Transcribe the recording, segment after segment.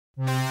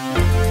Hello,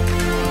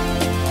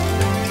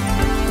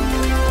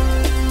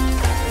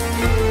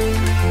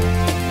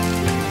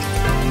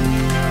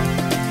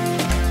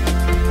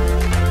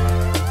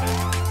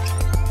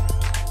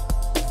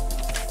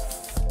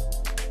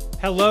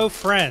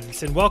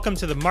 friends, and welcome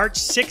to the March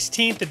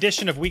 16th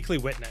edition of Weekly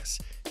Witness,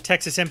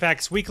 Texas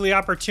Impact's weekly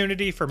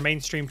opportunity for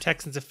mainstream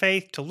Texans of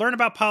faith to learn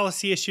about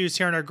policy issues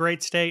here in our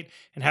great state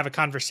and have a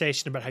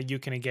conversation about how you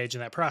can engage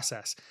in that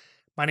process.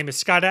 My name is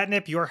Scott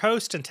Atnip, your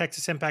host and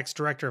Texas Impact's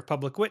Director of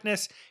Public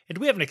Witness, and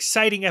we have an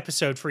exciting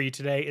episode for you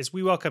today as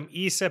we welcome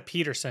Isa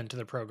Peterson to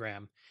the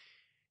program.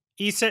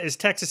 Isa is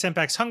Texas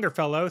Impact's Hunger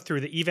Fellow through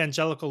the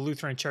Evangelical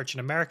Lutheran Church in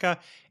America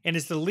and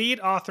is the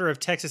lead author of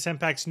Texas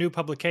Impact's new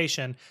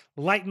publication,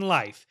 Light and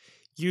Life,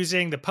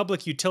 using the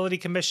Public Utility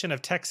Commission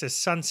of Texas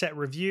Sunset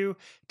Review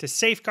to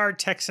safeguard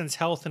Texans'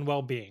 health and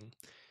well-being.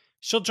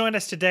 She'll join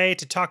us today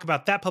to talk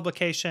about that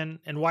publication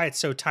and why it's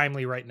so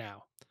timely right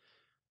now.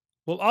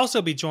 We'll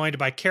also be joined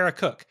by Kara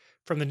Cook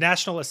from the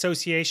National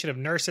Association of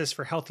Nurses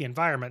for Healthy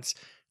Environments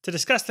to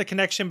discuss the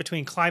connection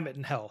between climate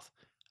and health,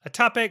 a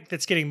topic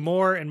that's getting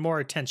more and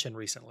more attention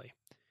recently.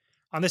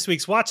 On this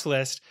week's watch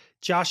list,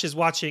 Josh is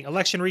watching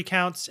election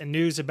recounts and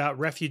news about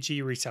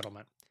refugee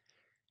resettlement.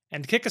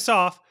 And to kick us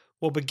off,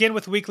 we'll begin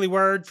with a weekly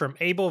word from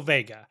Abel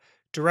Vega,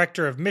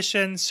 Director of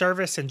Mission,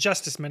 Service, and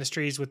Justice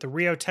Ministries with the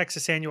Rio,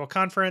 Texas Annual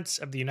Conference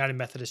of the United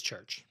Methodist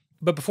Church.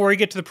 But before we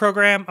get to the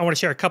program, I want to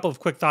share a couple of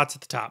quick thoughts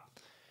at the top.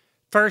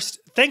 First,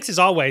 thanks as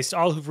always to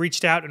all who've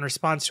reached out in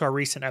response to our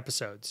recent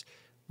episodes.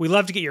 We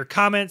love to get your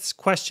comments,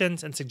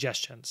 questions, and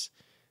suggestions.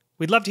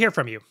 We'd love to hear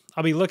from you.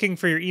 I'll be looking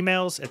for your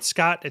emails at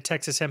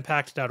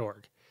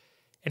scott@texasimpact.org.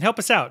 And help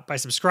us out by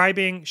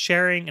subscribing,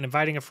 sharing, and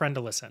inviting a friend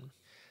to listen.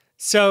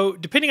 So,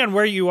 depending on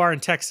where you are in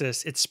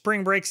Texas, it's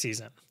spring break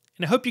season.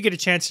 And I hope you get a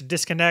chance to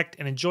disconnect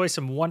and enjoy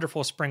some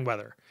wonderful spring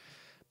weather.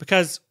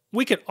 Because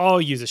we could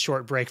all use a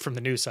short break from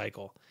the news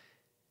cycle.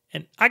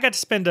 And I got to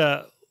spend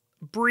a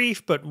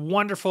brief but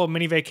wonderful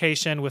mini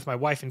vacation with my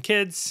wife and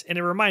kids, and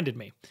it reminded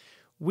me,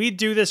 we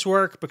do this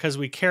work because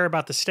we care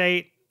about the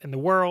state and the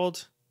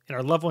world and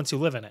our loved ones who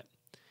live in it.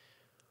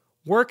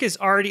 Work is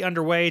already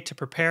underway to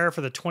prepare for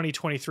the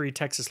 2023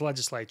 Texas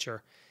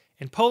legislature,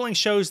 and polling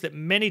shows that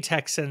many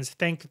Texans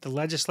think that the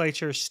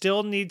legislature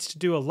still needs to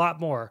do a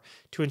lot more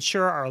to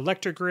ensure our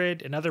electric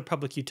grid and other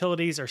public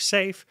utilities are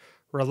safe,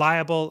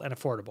 reliable, and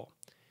affordable.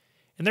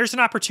 And there's an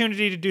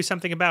opportunity to do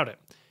something about it,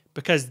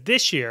 because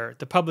this year,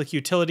 the Public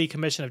Utility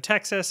Commission of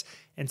Texas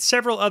and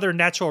several other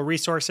natural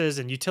resources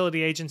and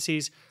utility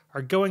agencies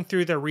are going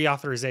through their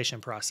reauthorization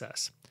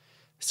process.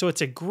 So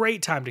it's a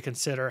great time to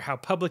consider how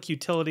public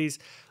utilities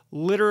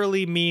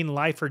literally mean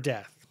life or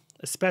death,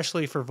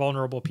 especially for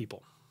vulnerable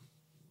people.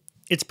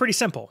 It's pretty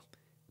simple.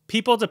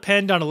 People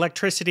depend on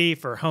electricity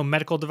for home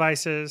medical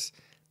devices,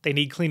 they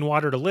need clean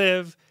water to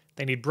live,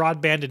 they need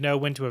broadband to know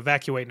when to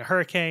evacuate in a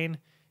hurricane,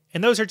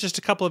 and those are just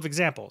a couple of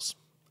examples.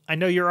 I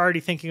know you're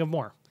already thinking of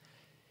more.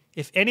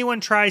 If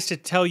anyone tries to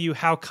tell you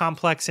how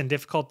complex and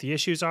difficult the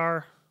issues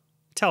are,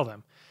 tell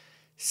them.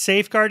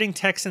 Safeguarding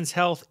Texans'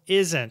 health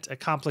isn't a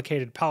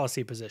complicated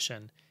policy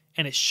position,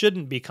 and it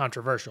shouldn't be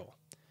controversial.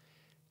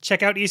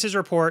 Check out Isa's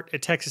report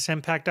at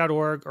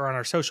texasimpact.org or on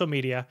our social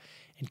media,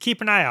 and keep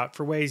an eye out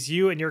for ways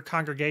you and your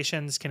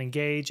congregations can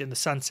engage in the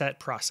sunset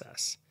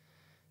process.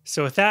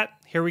 So with that,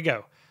 here we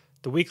go.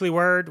 The Weekly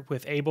Word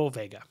with Abel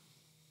Vega.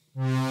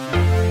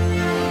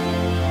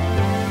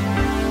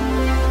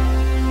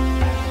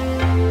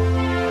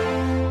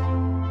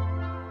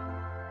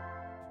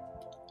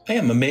 I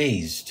am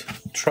amazed,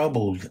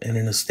 troubled, and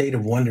in a state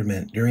of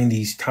wonderment during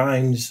these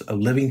times of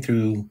living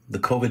through the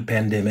COVID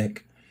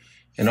pandemic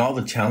and all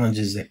the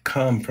challenges that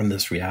come from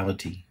this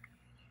reality.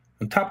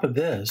 On top of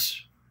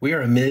this, we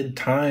are amid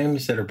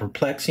times that are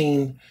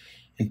perplexing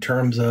in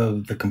terms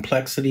of the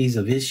complexities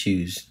of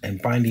issues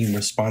and finding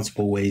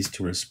responsible ways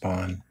to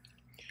respond.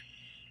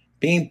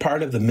 Being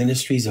part of the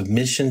ministries of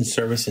mission,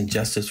 service, and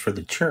justice for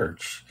the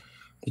church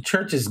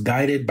is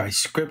guided by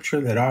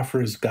scripture that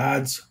offers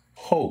God's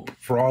hope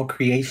for all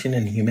creation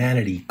and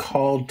humanity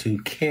called to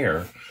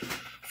care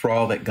for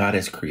all that God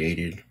has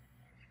created.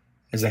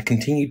 As I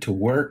continue to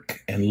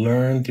work and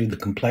learn through the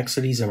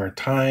complexities of our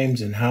times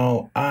and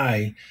how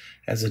I,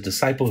 as a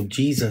disciple of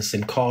Jesus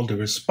and called to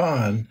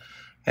respond,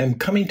 I am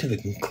coming to the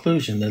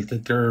conclusion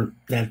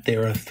that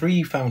there are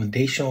three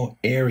foundational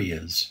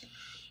areas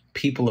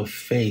people of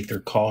faith are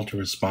called to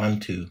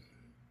respond to.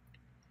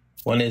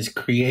 One is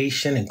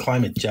creation and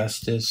climate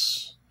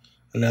justice.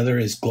 Another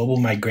is global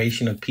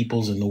migration of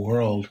peoples in the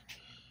world.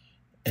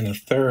 And a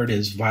third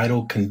is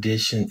vital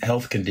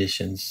health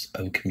conditions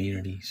of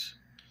communities.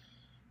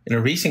 In a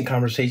recent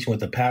conversation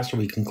with a pastor,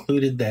 we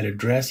concluded that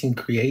addressing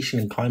creation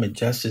and climate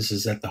justice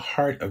is at the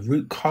heart of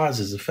root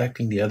causes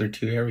affecting the other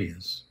two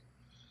areas.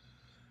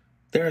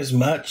 There is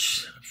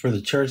much for the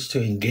church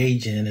to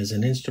engage in as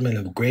an instrument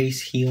of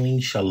grace, healing,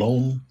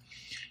 shalom,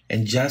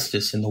 and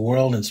justice in the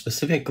world, and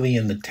specifically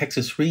in the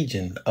Texas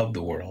region of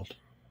the world.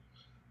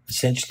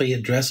 Essentially,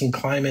 addressing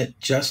climate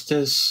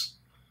justice,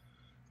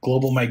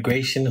 global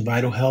migration, and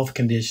vital health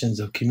conditions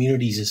of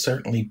communities is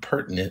certainly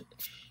pertinent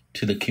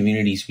to the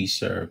communities we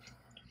serve.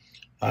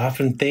 I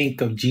often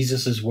think of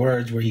Jesus'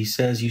 words where he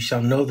says, "You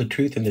shall know the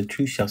truth, and the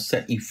truth shall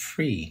set you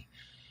free."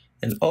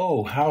 And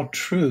oh, how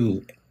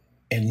true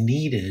and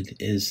needed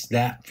is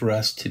that for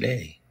us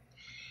today.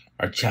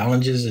 Our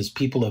challenges as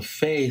people of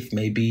faith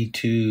may be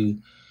to,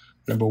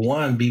 number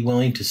one, be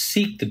willing to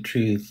seek the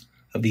truth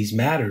of these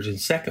matters, and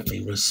secondly,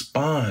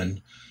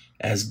 respond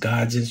as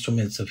God's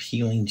instruments of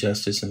healing,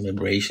 justice, and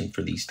liberation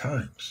for these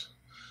times.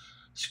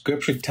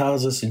 Scripture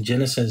tells us in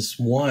Genesis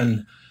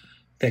 1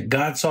 that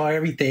God saw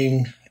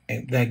everything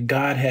that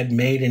God had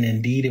made, and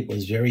indeed it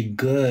was very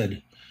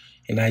good.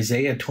 In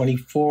Isaiah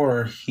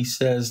 24, he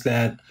says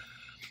that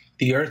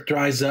the earth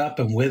dries up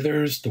and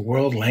withers, the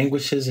world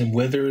languishes and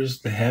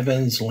withers, the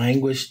heavens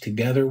languish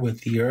together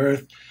with the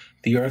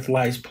earth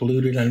lies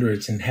polluted under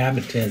its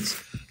inhabitants,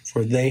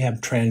 for they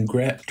have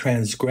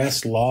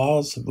transgressed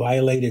laws,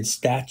 violated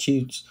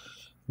statutes,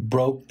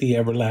 broke the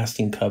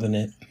everlasting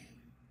covenant.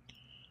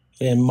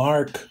 In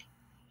Mark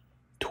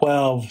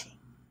 12,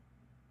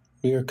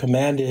 we are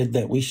commanded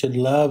that we should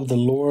love the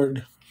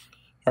Lord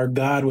our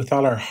God with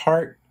all our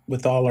heart,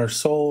 with all our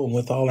soul, and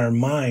with all our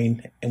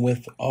mind, and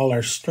with all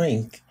our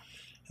strength.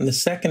 And the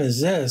second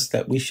is this,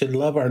 that we should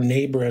love our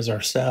neighbor as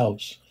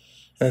ourselves,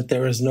 and that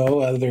there is no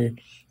other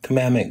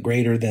commandment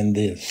greater than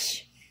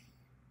this.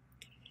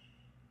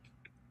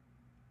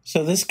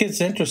 So this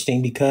gets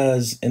interesting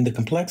because in the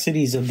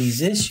complexities of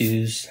these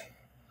issues,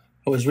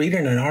 I was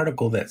reading an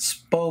article that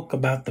spoke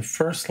about the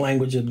first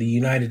language of the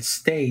United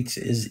States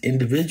is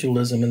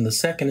individualism and the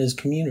second is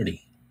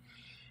community.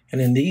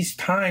 And in these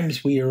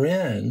times we are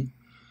in,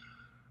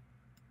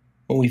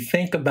 when we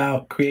think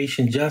about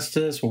creation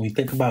justice, when we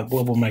think about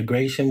global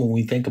migration, when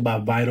we think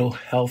about vital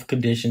health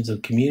conditions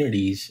of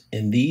communities,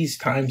 in these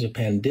times of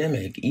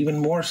pandemic, even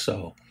more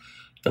so,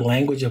 the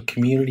language of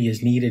community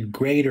is needed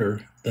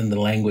greater than the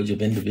language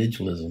of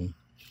individualism.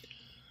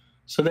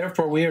 So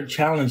therefore, we are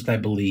challenged, I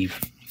believe.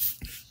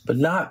 But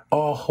not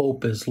all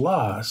hope is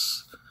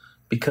lost,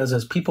 because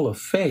as people of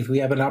faith, we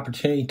have an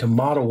opportunity to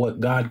model what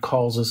God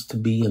calls us to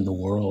be in the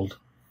world.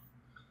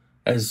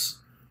 As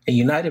a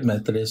United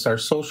Methodist, our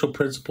social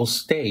principles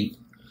state,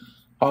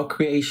 all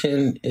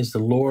creation is the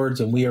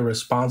Lord's, and we are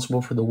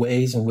responsible for the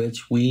ways in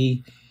which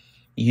we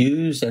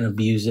use and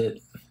abuse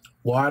it.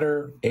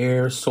 Water,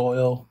 air,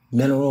 soil,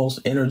 minerals,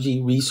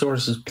 energy,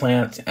 resources,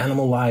 plants,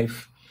 animal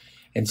life,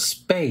 and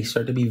space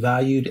are to be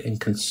valued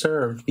and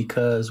conserved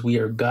because we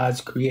are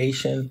God's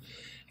creation,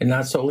 and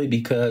not solely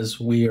because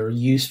we are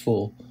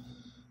useful.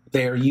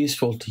 They are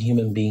useful to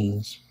human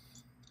beings.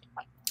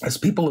 As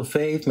people of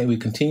faith, may we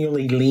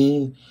continually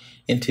lean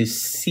into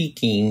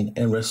seeking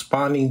and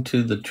responding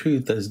to the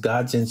truth as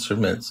God's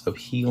instruments of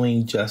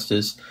healing,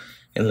 justice,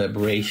 and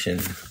liberation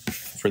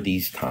for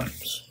these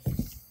times.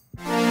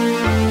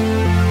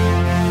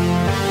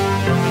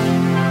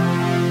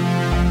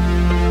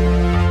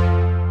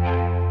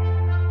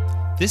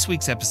 This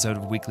week's episode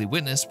of Weekly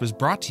Witness was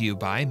brought to you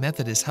by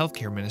Methodist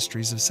Healthcare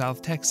Ministries of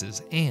South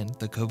Texas and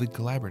the COVID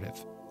Collaborative.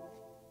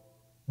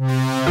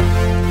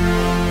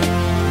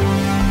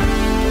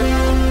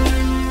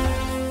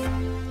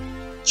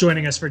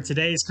 Joining us for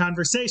today's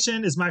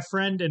conversation is my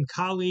friend and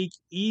colleague,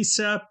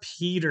 Isa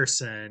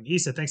Peterson.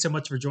 Isa, thanks so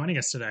much for joining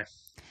us today.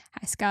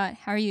 Hi, Scott.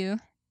 How are you?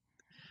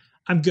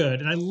 I'm good.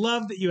 And I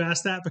love that you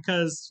asked that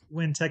because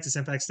when Texas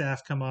Impact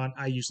staff come on,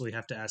 I usually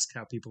have to ask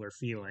how people are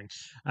feeling.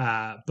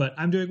 But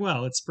I'm doing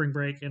well. It's spring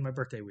break and my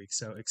birthday week,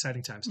 so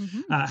exciting times.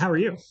 How are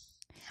you?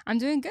 I'm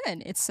doing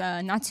good. It's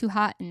not too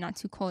hot and not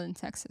too cold in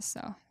Texas,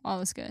 so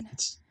all is good.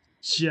 It's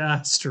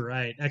just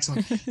right.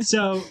 Excellent.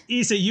 So,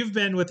 Isa, you've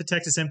been with the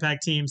Texas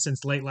Impact team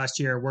since late last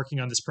year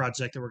working on this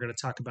project that we're going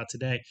to talk about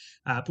today.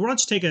 But why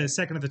don't you take a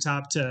second at the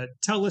top to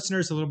tell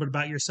listeners a little bit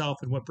about yourself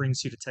and what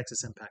brings you to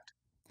Texas Impact?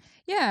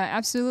 Yeah,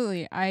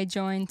 absolutely. I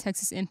joined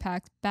Texas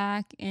Impact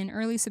back in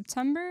early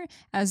September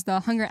as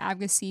the Hunger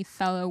Advocacy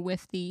Fellow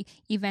with the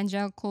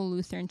Evangelical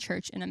Lutheran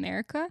Church in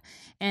America,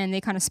 and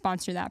they kind of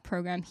sponsor that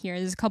program here.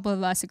 There's a couple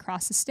of us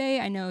across the state.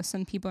 I know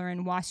some people are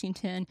in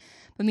Washington,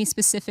 but me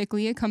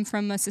specifically, I come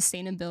from a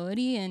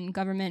sustainability and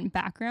government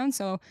background,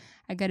 so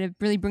I got to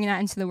really bring that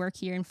into the work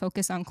here and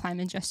focus on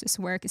climate justice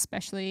work,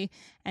 especially,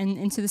 and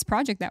into this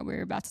project that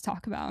we're about to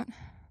talk about.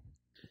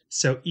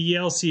 So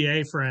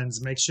ELCA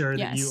friends, make sure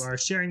that Yes. you are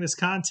sharing this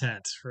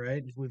content,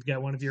 right? We've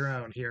got one of your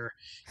own here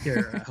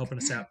helping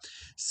us out.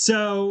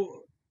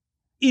 So,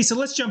 Isa,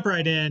 let's jump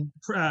right in.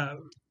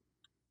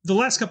 The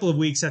last couple of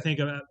weeks, I think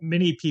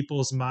many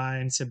people's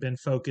minds have been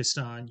focused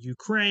on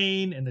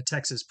Ukraine and the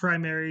Texas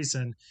primaries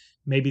and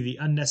maybe the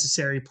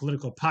unnecessary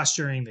political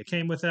posturing that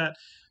came with that.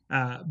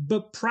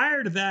 But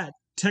prior to that,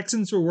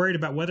 Texans were worried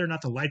about whether or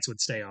not the lights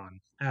would stay on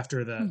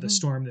after the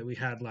storm that we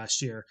had last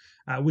year,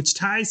 which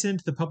ties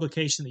into the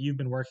publication that you've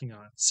been working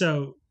on.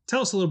 So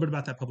tell us a little bit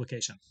about that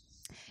publication.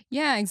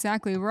 Yeah,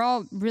 exactly. We're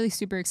all really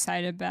super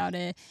excited about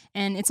it.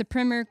 And it's a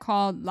primer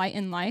called Light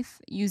and Life,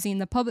 using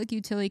the Public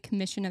Utility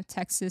Commission of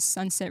Texas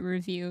Sunset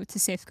Review to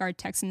safeguard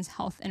Texans'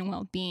 health and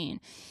well being.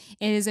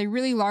 It is a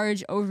really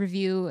large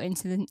overview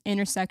into the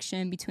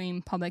intersection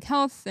between public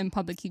health and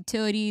public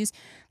utilities,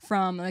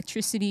 from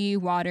electricity,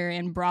 water,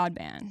 and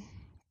broadband.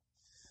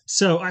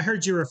 So I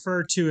heard you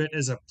refer to it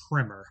as a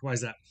primer. Why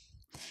is that?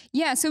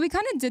 Yeah, so we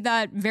kind of did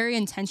that very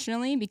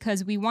intentionally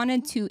because we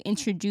wanted to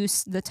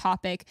introduce the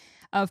topic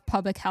of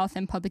public health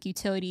and public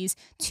utilities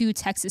to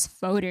Texas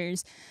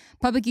voters.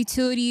 Public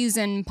utilities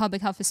and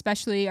public health,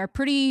 especially, are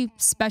pretty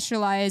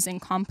specialized and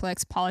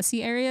complex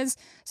policy areas.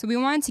 So we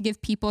wanted to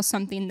give people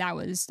something that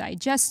was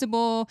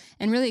digestible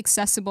and really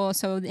accessible,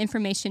 so the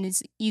information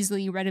is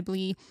easily,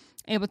 readily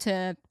able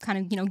to kind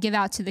of, give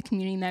out to the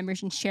community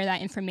members and share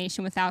that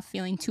information without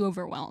feeling too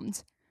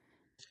overwhelmed.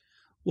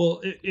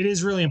 Well, it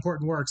is really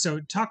important work. So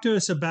talk to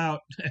us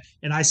about,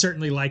 and I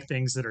certainly like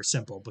things that are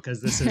simple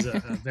because this is a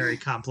very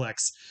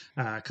complex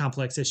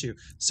issue.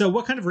 So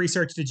what kind of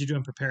research did you do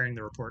in preparing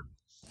the report?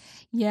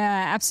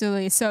 Yeah,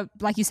 absolutely. So,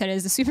 like you said, it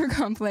is a super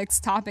complex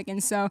topic.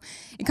 And so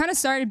it kind of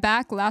started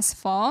back last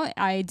fall.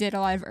 I did a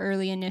lot of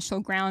early initial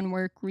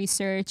groundwork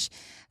research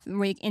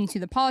into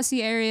the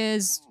policy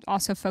areas,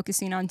 also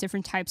focusing on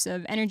different types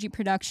of energy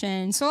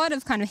production. So, a lot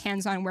of kind of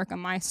hands on work on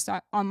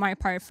my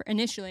part for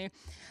initially.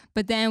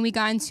 But then we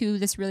got into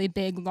this really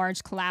big,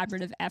 large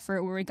collaborative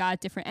effort where we got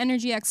different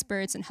energy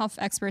experts and health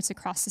experts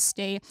across the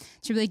state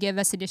to really give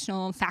us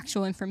additional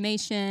factual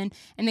information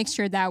and make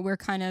sure that we're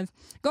kind of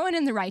going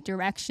in the right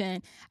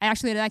direction. I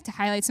actually like to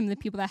highlight some of the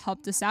people that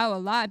helped us out a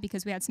lot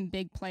because we had some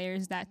big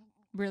players that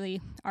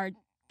really are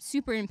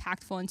super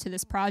impactful into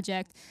this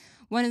project.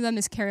 One of them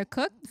is Kara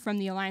Cook from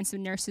the Alliance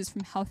of Nurses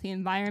from Healthy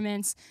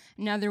Environments.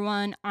 Another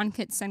one,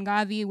 Ankit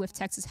Sangavi with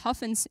Texas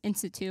Health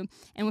Institute.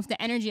 And with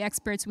the energy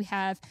experts, we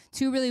have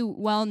two really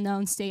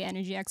well-known state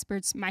energy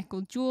experts,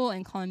 Michael Jewell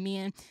and Colin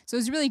Meehan. So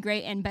it was really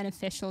great and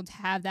beneficial to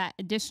have that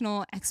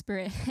additional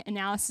expert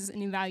analysis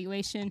and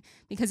evaluation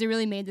because it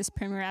really made this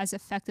primer as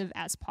effective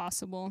as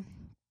possible.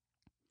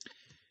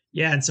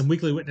 Yeah, and some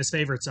weekly witness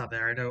favorites out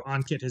there. I know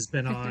Ankit has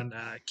been on.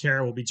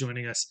 Kara will be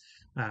joining us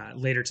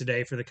later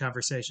today for the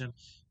conversation.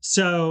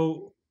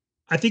 So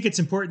I think it's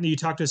important that you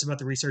talk to us about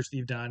the research that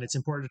you've done. It's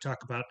important to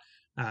talk about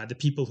the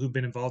people who've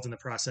been involved in the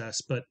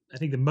process. But I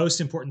think the most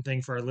important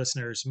thing for our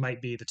listeners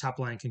might be the top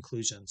line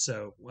conclusion.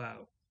 So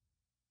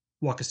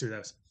walk us through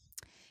those.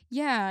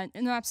 Yeah,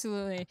 no,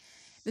 absolutely.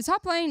 The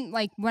top line,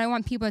 like what I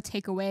want people to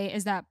take away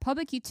is that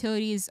public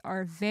utilities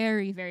are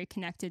very, very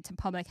connected to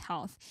public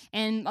health.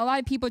 And a lot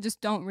of people just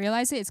don't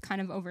realize it. It's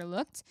kind of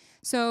overlooked.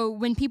 So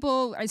when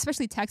people,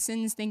 especially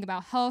Texans, think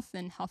about health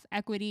and health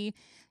equity,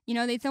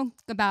 they think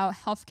about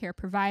healthcare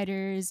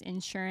providers,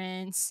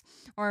 insurance,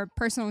 or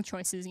personal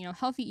choices,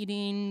 healthy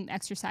eating,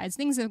 exercise,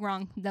 things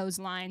along those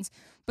lines.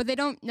 But they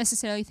don't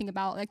necessarily think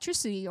about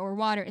electricity or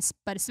water,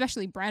 but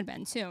especially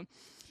broadband too.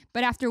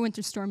 But after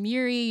Winter Storm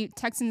Uri,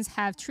 Texans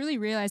have truly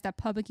realized that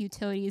public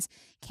utilities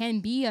can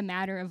be a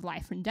matter of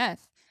life and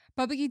death.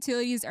 Public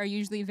utilities are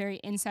usually very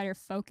insider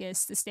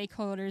focused. The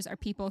stakeholders are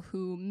people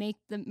who make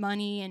the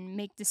money and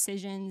make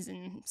decisions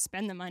and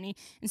spend the money.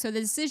 And so the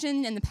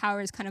decision and the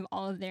power is kind of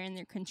all of there in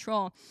their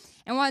control.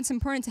 And while it's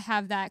important to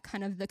have that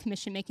kind of the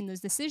commission making those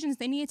decisions,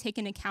 they need to take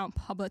into account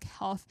public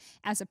health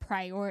as a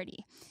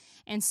priority.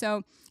 And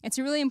so it's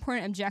a really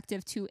important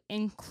objective to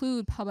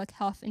include public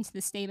health into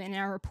the statement. And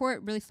our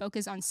report really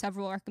focused on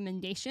several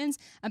recommendations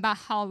about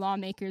how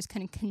lawmakers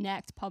can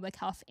connect public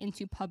health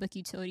into public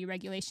utility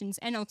regulations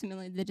and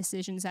ultimately the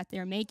decisions that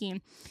they're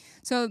making.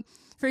 So,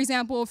 for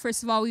example,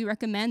 first of all, we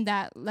recommend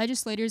that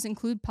legislators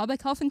include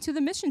public health into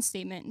the mission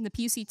statement, the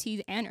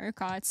PUCT and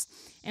ERCOT's.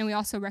 And we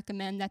also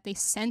recommend that they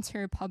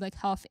center public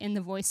health in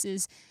the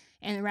voices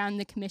and around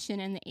the commission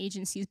and the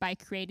agencies by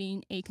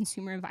creating a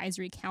consumer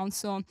advisory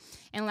council.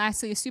 And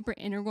lastly, a super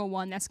integral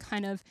one that's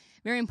kind of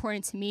very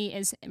important to me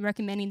is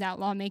recommending that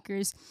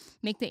lawmakers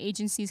make the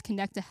agencies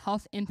conduct a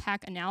health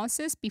impact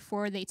analysis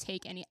before they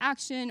take any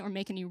action or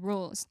make any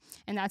rules.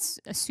 And that's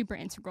a super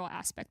integral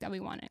aspect that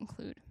we want to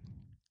include.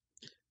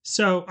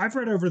 So I've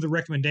read over the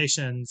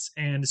recommendations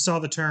and saw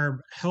the term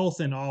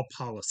health in all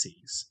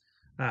policies.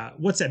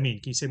 What's that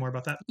mean? Can you say more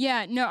about that?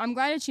 Yeah, no, I'm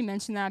glad that you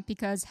mentioned that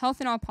because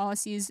health in all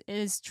policies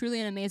is truly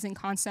an amazing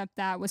concept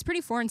that was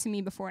pretty foreign to me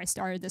before I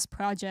started this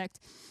project.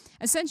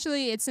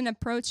 Essentially, it's an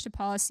approach to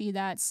policy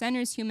that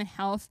centers human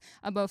health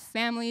above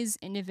families,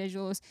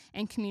 individuals,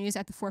 and communities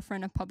at the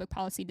forefront of public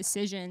policy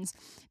decisions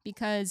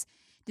because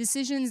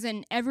decisions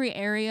in every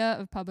area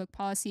of public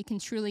policy can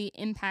truly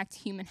impact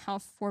human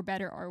health for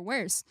better or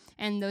worse.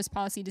 And those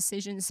policy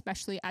decisions,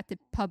 especially at the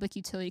Public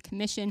Utility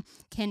Commission,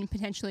 can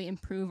potentially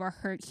improve or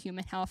hurt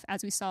human health,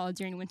 as we saw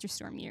during Winter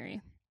Storm Uri.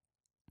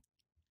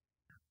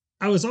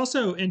 I was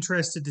also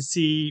interested to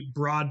see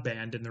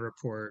broadband in the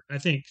report. I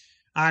think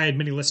I and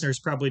many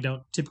listeners probably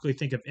don't typically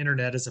think of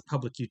internet as a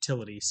public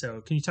utility. So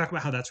can you talk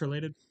about how that's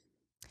related?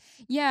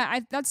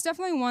 That's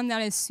definitely one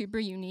that is super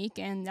unique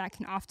and that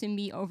can often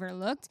be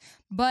overlooked.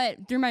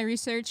 But through my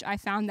research, I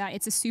found that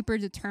it's a super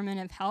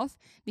determinant of health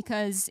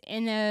because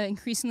in an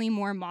increasingly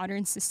more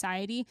modern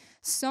society,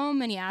 so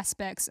many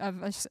aspects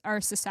of our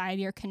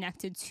society are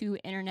connected to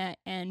internet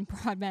and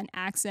broadband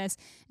access,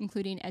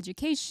 including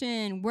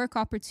education, work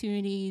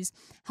opportunities,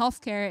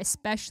 healthcare,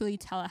 especially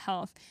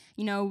telehealth.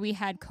 You know, we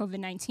had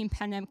COVID-19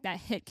 pandemic that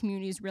hit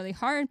communities really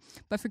hard,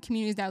 but for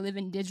communities that live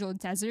in digital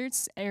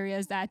deserts,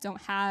 areas that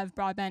don't have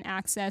broadband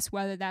access,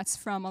 whether that's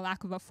from a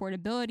lack of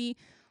affordability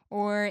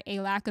or a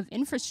lack of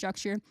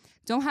infrastructure,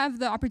 don't have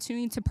the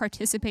opportunity to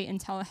participate in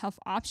telehealth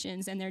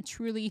options, and they're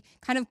truly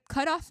kind of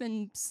cut off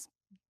and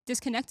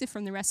disconnected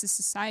from the rest of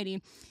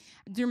society.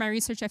 Through my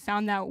research, I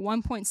found that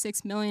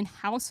 1.6 million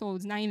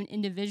households, not even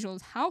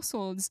individuals,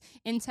 households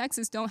in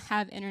Texas don't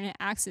have internet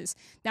access.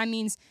 That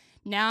means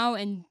now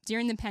and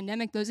during the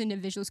pandemic, those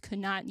individuals could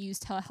not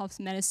use telehealth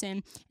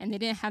medicine, and they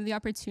didn't have the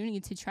opportunity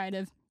to try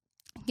to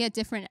get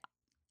different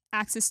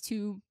access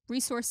to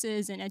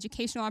resources and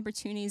educational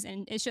opportunities.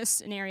 And it's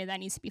just an area that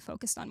needs to be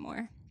focused on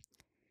more.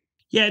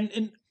 Yeah,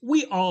 and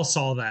we all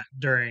saw that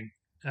during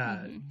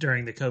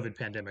during the COVID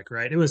pandemic,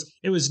 right? It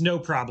was no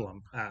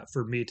problem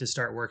for me to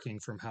start working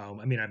from home.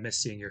 I mean, I miss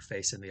seeing your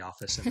face in the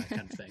office and that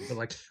kind of thing. But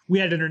like, we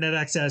had internet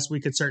access, we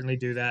could certainly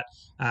do that.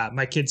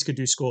 My kids could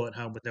do school at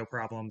home with no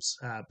problems.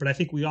 But I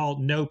think we all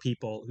know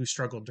people who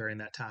struggled during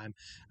that time,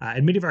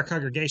 and many of our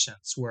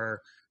congregations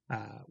were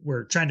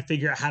trying to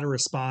figure out how to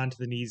respond to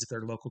the needs of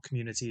their local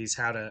communities,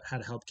 how to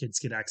help kids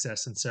get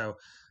access, and so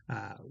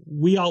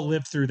we all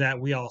lived through that.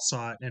 We all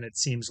saw it, and it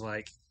seems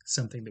like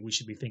something that we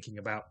should be thinking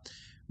about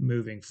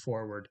moving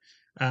forward.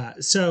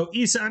 So,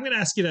 Isa, I'm going to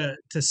ask you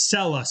to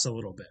sell us a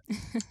little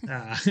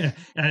bit.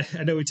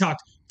 I know we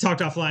talked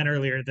offline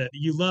earlier that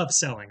you love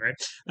selling,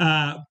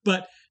 right?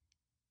 But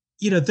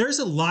there's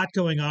a lot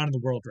going on in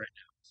the world right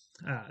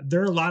now.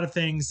 There are a lot of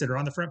things that are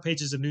on the front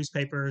pages of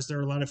newspapers. There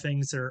are a lot of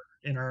things that are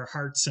in our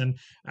hearts and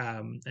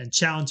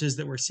challenges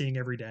that we're seeing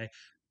every day.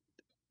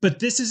 But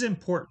this is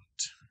important,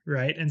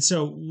 right? And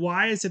so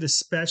why is it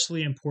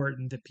especially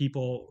important that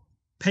people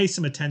pay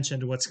some attention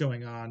to what's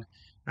going on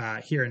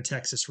here in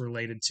Texas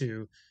related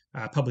to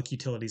public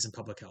utilities and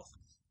public health?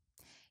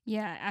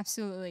 Yeah,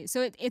 absolutely.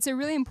 So it's a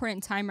really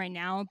important time right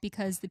now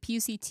because the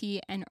PUCT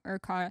and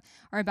ERCOT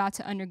are about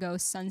to undergo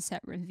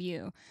sunset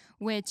review,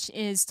 which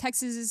is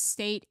Texas's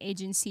state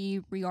agency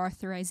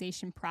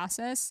reauthorization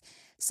process.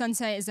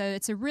 Sunset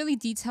it's a really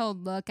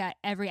detailed look at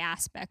every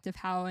aspect of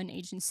how an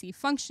agency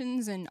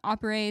functions and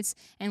operates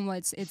and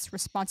what its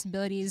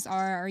responsibilities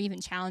are or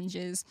even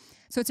challenges.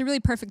 So it's a really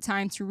perfect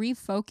time to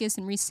refocus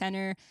and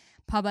recenter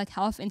public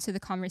health into the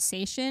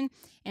conversation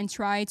and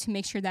try to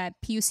make sure that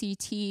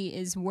PUCT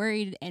is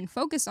worried and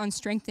focused on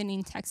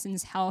strengthening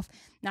Texans' health,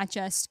 not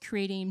just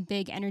creating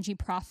big energy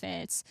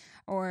profits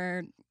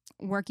or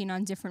working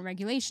on different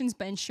regulations,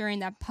 but ensuring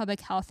that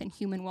public health and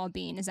human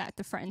well-being is at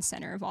the front and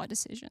center of all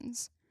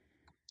decisions.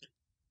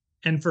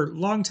 And for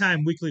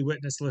longtime Weekly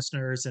Witness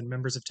listeners and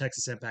members of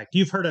Texas Impact,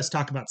 you've heard us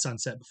talk about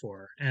sunset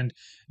before. And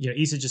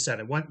Isa just said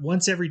it.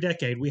 Once every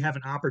decade, we have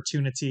an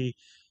opportunity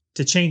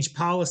to change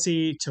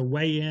policy, to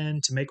weigh in,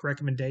 to make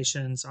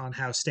recommendations on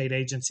how state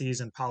agencies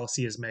and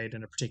policy is made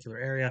in a particular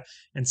area.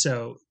 And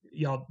so,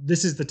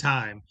 this is the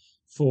time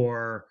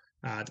for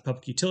the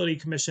Public Utility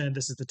Commission.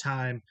 This is the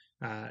time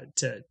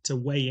to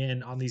weigh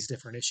in on these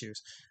different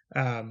issues.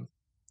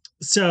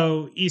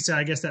 So, Isa,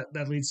 I guess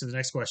that leads to the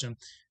next question.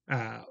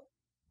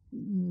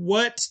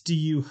 What do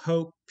you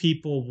hope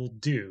people will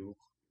do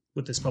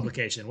with this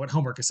publication? What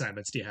homework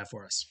assignments do you have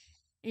for us?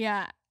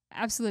 Yeah,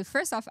 absolutely.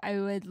 First off, I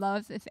would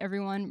love if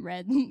everyone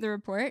read the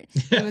report.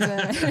 It was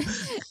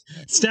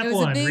a step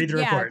one, read the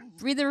report.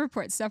 Read the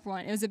report, step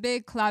one. It was a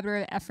big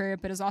collaborative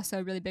effort, but it was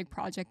also a really big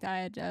project. I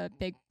had a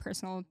big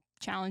personal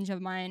challenge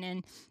of mine,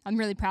 and I'm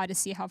really proud to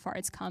see how far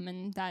it's come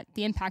and that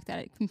the impact that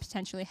it can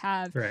potentially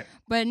have. Right.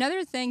 But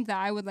another thing that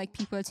I would like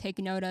people to take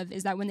note of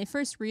is that when they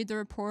first read the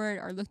report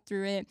or look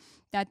through it,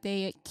 that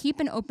they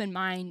keep an open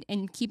mind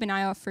and keep an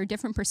eye out for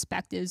different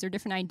perspectives or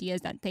different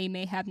ideas that they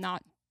may have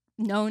not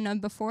known of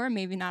before,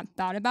 maybe not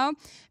thought about.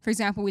 For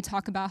example, we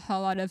talk about how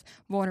a lot of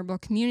vulnerable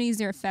communities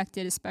are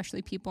affected,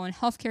 especially people in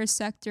healthcare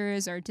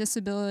sectors or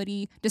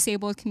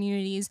disabled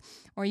communities,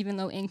 or even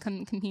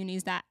low-income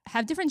communities that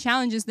have different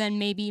challenges than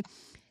maybe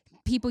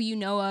people you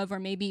know of or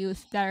maybe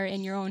that are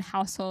in your own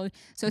household.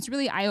 So it's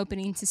really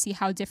eye-opening to see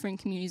how different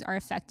communities are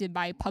affected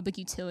by public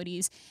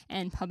utilities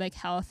and public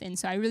health. And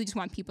so I really just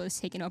want people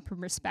to take an open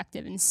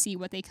perspective and see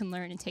what they can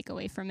learn and take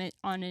away from it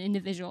on an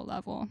individual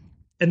level.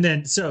 And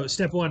then, so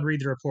step one, read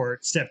the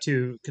report. Step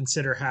two,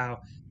 consider how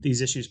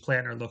these issues play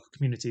out in our local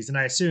communities. And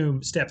I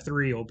assume step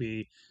three will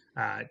be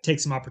take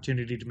some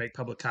opportunity to make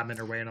public comment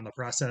or weigh in on the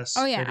process.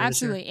 Oh, yeah,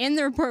 absolutely. In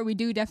the report, we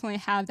do definitely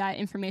have that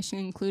information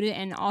included,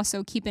 and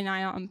also keep an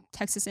eye out on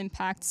Texas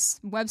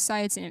Impact's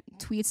websites and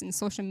tweets and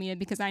social media,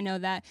 because I know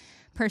that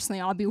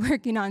personally, I'll be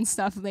working on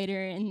stuff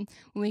later, and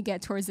when we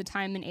get towards the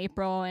time in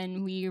April,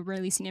 and we're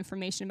releasing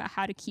information about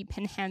how to keep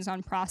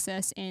hands-on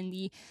process in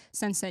the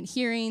sunset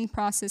hearing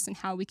process and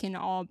how we can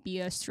all be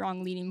a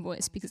strong leading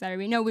voice, because I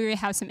already know we already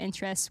have some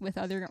interest with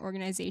other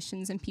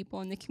organizations and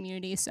people in the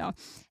community. So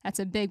that's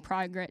a big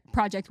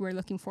project we're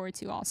looking forward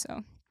to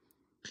also.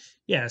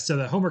 Yeah, so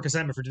the homework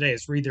assignment for today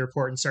is read the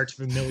report and start to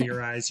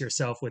familiarize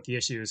yourself with the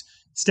issues.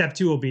 Step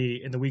 2 will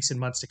be in the weeks and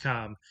months to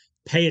come.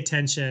 Pay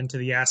attention to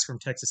the ask from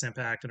Texas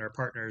Impact and our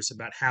partners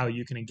about how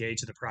you can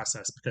engage in the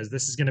process, because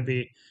there's going to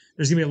be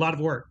a lot of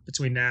work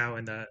between now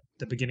and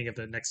the beginning of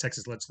the next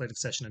Texas legislative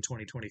session in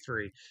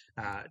 2023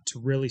 to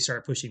really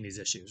start pushing these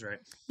issues, right?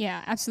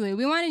 Yeah, absolutely.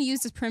 We want to use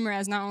this primer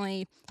as not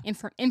only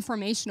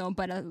informational,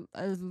 but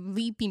a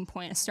leaping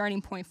point, a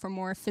starting point for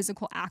more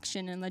physical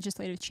action and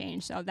legislative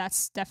change. So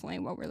that's definitely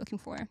what we're looking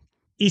for.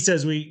 Issa,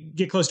 as we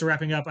get close to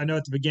wrapping up, I know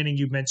at the beginning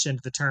you mentioned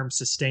the term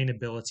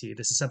sustainability.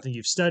 This is something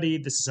you've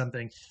studied. This is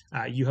something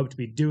you hope to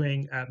be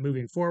doing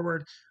moving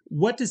forward.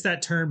 What does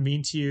that term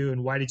mean to you,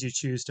 and why did you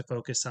choose to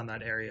focus on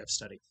that area of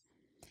study?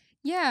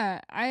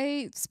 Yeah,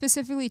 I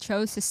specifically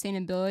chose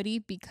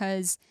sustainability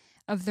because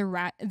of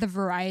the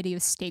variety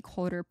of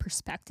stakeholder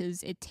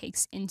perspectives it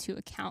takes into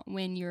account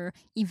when you're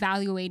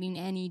evaluating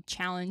any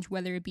challenge,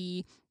 whether it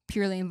be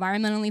purely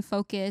environmentally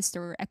focused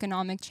or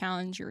economic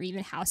challenge or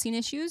even housing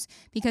issues,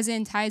 because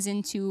it ties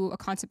into a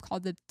concept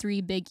called the 3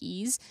 big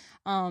E's,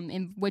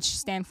 which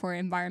stand for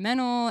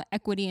environmental,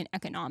 equity, and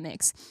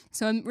economics.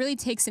 So it really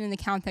takes it into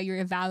account that you're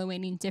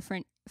evaluating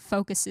different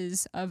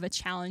focuses of a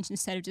challenge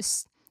instead of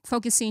just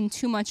focusing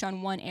too much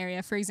on one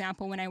area. For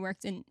example, when I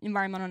worked in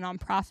environmental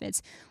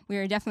nonprofits, we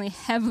were definitely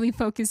heavily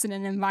focused in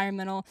an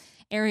environmental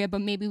area,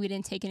 but maybe we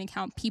didn't take into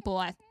account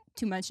people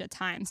too much at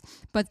times.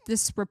 But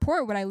this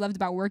report, what I loved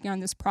about working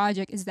on this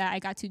project is that I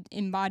got to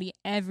embody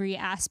every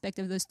aspect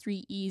of those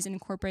 3 E's and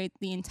incorporate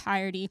the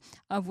entirety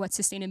of what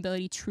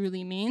sustainability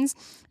truly means.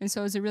 And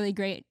so it was a really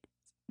great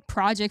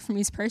project for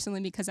me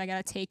personally, because I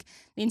got to take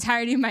the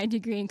entirety of my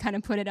degree and kind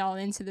of put it all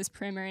into this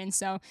primer. And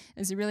so it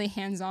was a really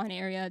hands-on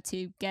area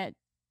to get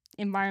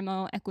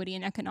environmental, equity,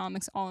 and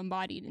economics all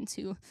embodied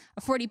into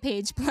a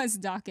 40-page plus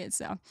docket.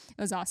 So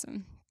it was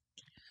awesome.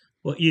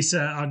 Well,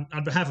 Issa,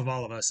 on behalf of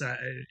all of us,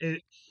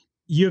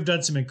 you have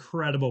done some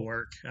incredible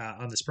work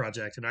on this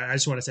project, and I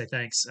just want to say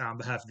thanks on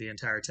behalf of the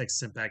entire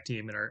Texas Impact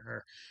team and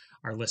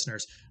our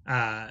listeners.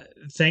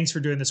 Thanks for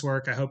doing this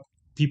work. I hope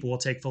people will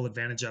take full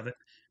advantage of it.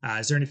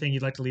 Is there anything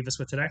you'd like to leave us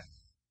with today?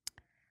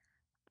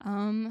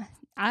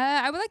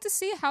 I would like to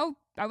see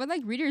I would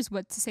like readers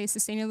what to say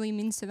sustainability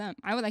means to them.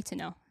 I would like to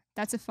know.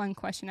 That's a fun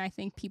question I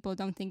think people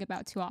don't think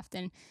about too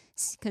often,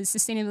 because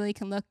sustainability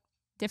can look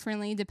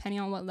differently depending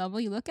on what level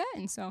you look at.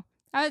 And so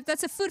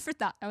that's a food for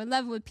thought. I would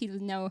love what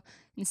people know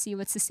and see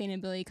what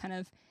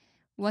sustainability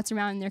what's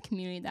around in their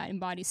community that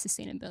embodies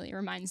sustainability,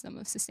 reminds them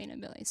of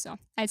sustainability. So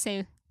I'd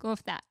say go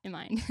with that in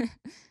mind.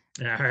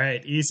 All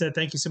right. Issa,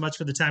 thank you so much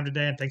for the time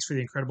today, and thanks for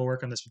the incredible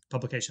work on this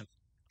publication.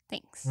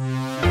 Thanks.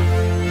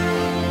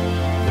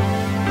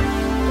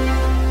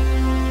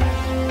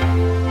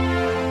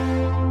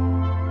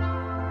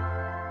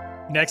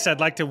 Next, I'd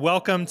like to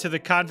welcome to the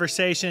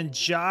conversation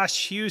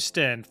Josh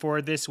Houston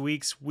for this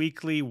week's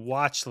weekly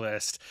watch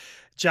list.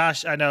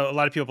 Josh, I know a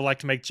lot of people like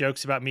to make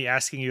jokes about me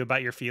asking you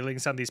about your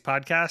feelings on these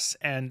podcasts,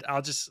 and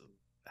I'll just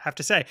have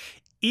to say,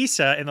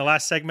 Issa in the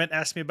last segment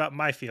asked me about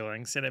my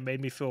feelings, and it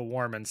made me feel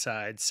warm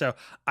inside. So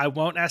I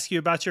won't ask you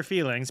about your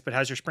feelings, but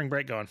how's your spring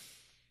break going?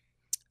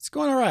 It's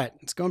going all right.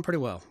 It's going pretty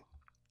well.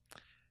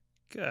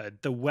 Good.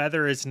 The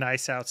weather is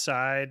nice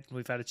outside.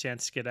 We've had a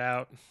chance to get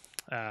out.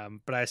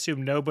 But I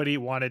assume nobody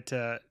wanted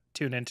to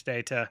tune in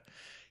today to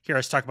hear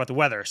us talk about the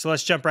weather. So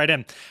let's jump right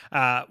in.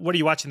 What are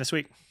you watching this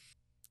week?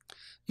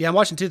 Yeah, I'm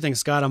watching 2 things,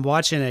 Scott. I'm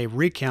watching a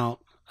recount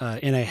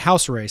in a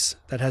House race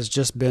that has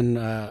just been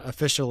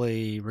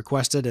officially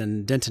requested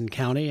in Denton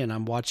County, and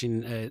I'm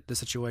watching the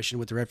situation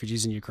with the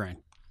refugees in Ukraine.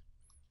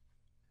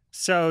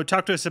 So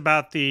talk to us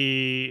about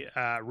the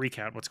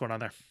recount. What's going on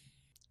there?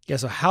 Yeah,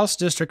 so House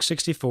District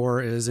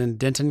 64 is in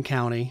Denton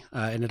County,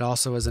 and it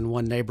also is in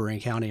one neighboring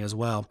county as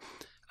well.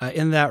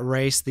 In that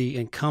race, the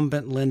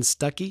incumbent Lynn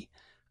Stuckey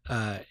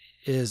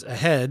is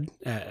ahead,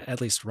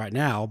 at least right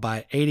now,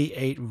 by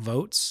 88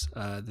 votes.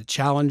 The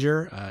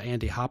challenger,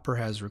 Andy Hopper,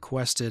 has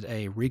requested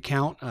a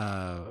recount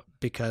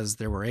because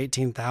there were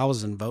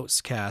 18,000 votes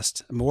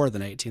cast, more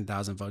than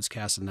 18,000 votes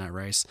cast in that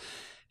race,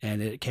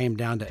 and it came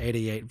down to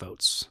 88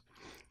 votes.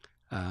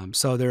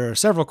 So there are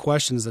several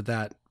questions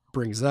that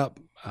brings up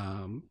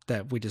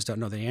that we just don't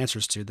know the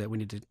answers to, that we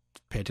need to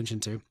pay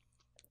attention to.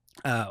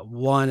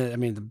 One,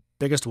 the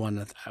biggest one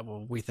that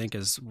we think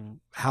is,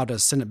 how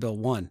does Senate Bill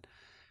 1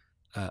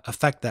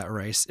 affect that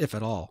race, if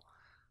at all?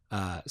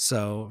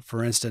 So,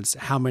 for instance,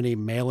 how many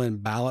mail-in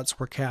ballots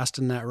were cast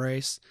in that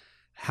race?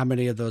 How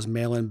many of those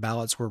mail-in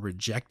ballots were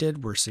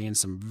rejected? We're seeing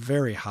some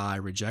very high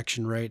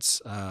rejection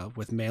rates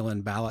with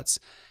mail-in ballots.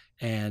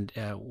 And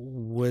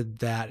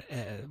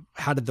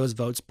how did those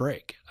votes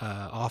break?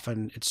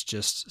 Often it's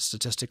just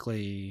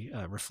statistically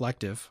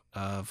reflective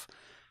of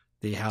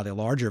how the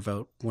larger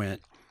vote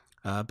went.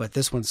 But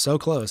this one's so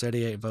close,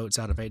 88 votes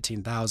out of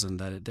 18,000,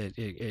 that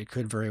it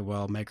could very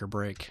well make or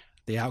break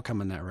the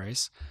outcome in that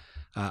race.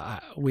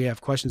 We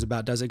have questions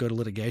about, does it go to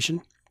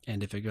litigation?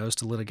 And if it goes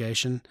to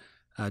litigation,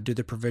 do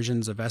the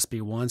provisions of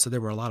SB1, so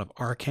there were a lot of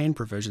arcane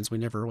provisions we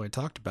never really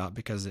talked about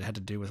because it had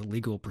to do with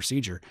legal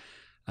procedure,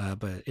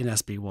 but in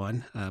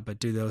SB1, but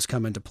do those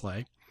come into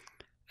play?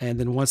 And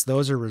then once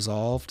those are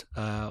resolved,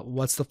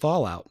 what's the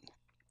fallout?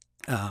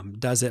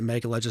 Does it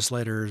make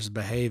legislators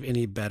behave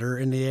any better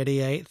in the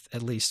 88th,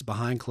 at least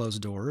behind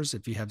closed doors?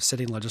 If you have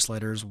sitting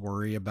legislators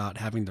worry about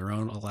having their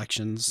own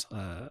elections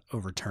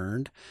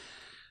overturned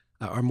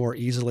or more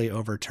easily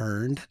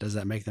overturned, does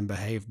that make them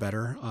behave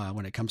better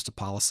when it comes to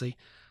policy?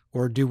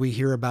 Or do we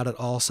hear about it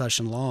all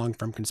session long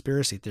from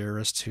conspiracy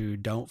theorists who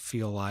don't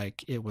feel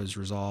like it was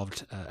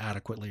resolved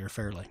adequately or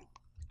fairly?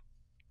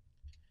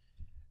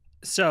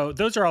 So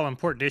those are all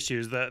important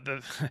issues.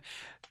 The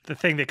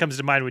thing that comes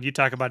to mind when you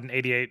talk about an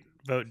 88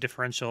 vote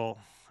differential,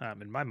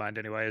 in my mind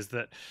anyway, is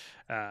that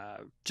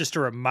just a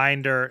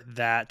reminder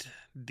that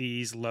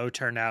these low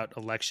turnout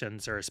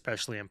elections are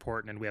especially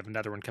important, and we have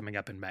another one coming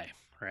up in May,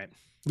 right?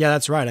 Yeah,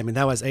 that's right. I mean,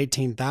 that was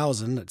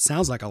 18,000. It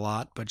sounds like a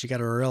lot, but you got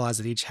to realize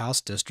that each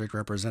House district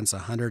represents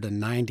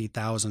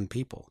 190,000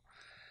 people.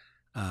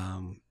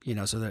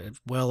 So that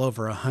well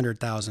over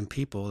 100,000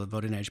 people, the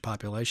voting age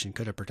population,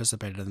 could have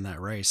participated in that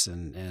race,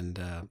 and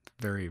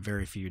very,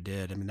 very few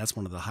did. I mean, that's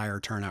one of the higher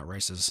turnout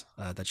races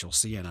that you'll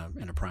see in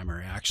a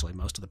primary. Actually,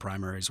 most of the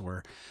primaries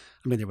were.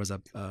 I mean, there was a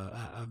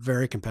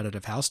very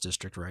competitive House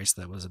district race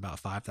that was about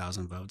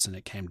 5,000 votes, and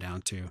it came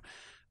down to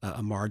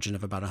a margin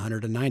of about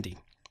 190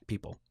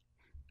 people.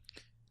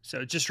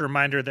 So just a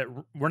reminder that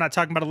we're not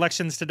talking about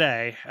elections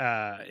today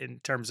in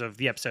terms of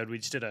the episode. We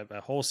just did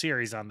a whole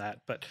series on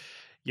that, but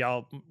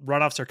y'all,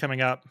 runoffs are coming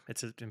up.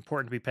 It's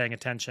important to be paying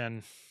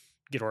attention.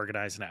 Get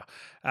organized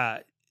now.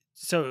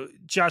 So,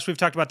 Josh, we've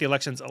talked about the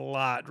elections a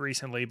lot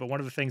recently, but one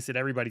of the things that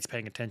everybody's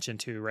paying attention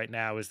to right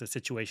now is the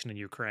situation in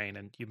Ukraine.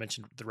 And you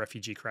mentioned the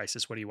refugee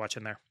crisis. What are you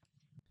watching there?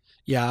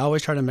 Yeah, I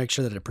always try to make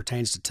sure that it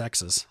pertains to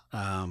Texas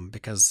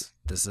because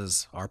this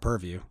is our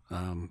purview.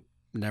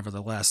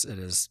 Nevertheless, it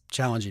is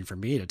challenging for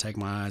me to take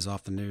my eyes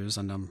off the news,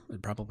 and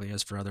it probably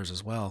is for others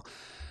as well.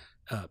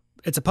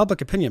 It's a public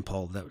opinion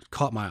poll that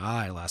caught my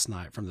eye last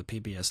night from the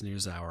PBS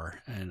NewsHour,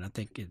 and I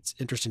think it's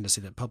interesting to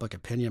see that public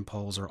opinion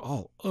polls are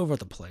all over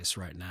the place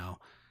right now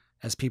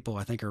as people,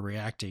 I think, are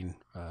reacting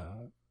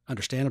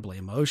understandably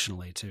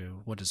emotionally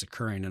to what is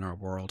occurring in our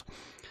world.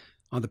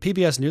 On the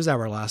PBS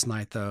NewsHour last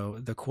night, though,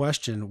 the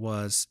question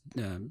was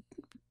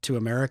to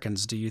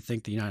Americans, do you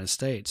think the United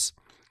States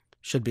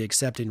should be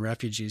accepting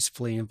refugees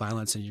fleeing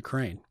violence in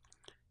Ukraine?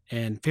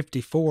 And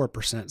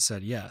 54%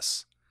 said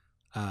yes.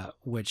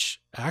 Which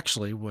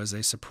actually was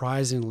a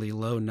surprisingly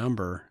low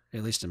number,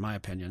 at least in my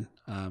opinion.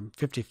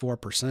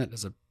 54%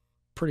 is a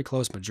pretty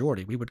close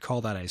majority. We would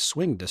call that a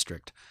swing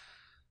district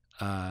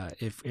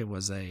if it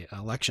was an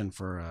election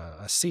for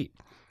a seat.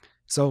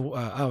 So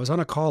I was on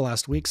a call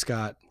last week,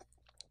 Scott,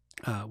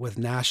 with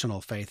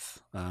national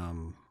faith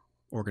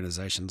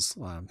organizations,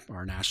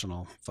 our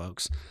national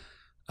folks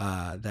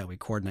that we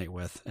coordinate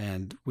with,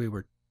 and we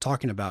were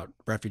talking about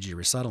refugee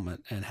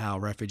resettlement and how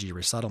refugee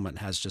resettlement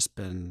has just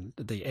been,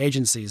 the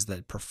agencies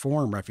that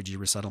perform refugee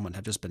resettlement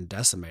have just been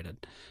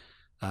decimated.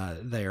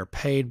 They are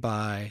paid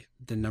by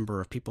the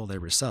number of people they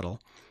resettle.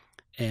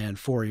 And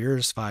 5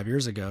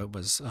 years ago, it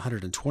was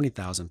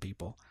 120,000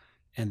 people.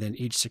 And then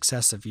each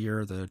successive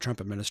year, the Trump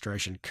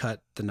administration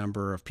cut the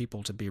number of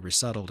people to be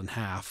resettled in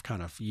half,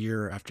 kind of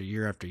year after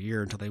year after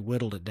year, until they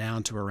whittled it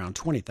down to around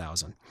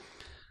 20,000.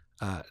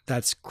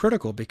 That's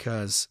critical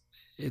because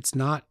it's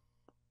not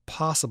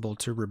possible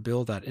to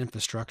rebuild that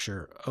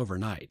infrastructure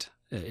overnight.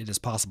 It is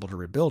possible to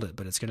rebuild it,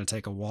 but it's going to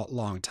take a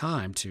long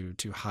time to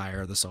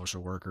hire the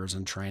social workers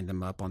and train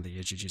them up on the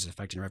issues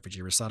affecting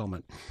refugee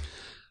resettlement.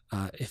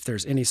 If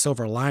there's any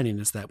silver lining,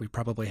 is that we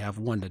probably have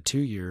 1 to 2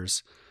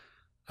 years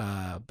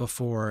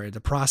before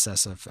the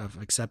process of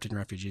accepting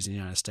refugees in the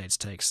United States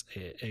takes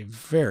a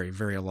very,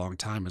 very long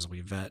time as we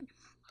vet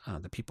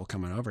the people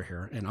coming over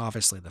here. And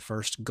obviously the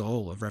first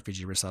goal of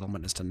refugee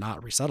resettlement is to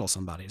not resettle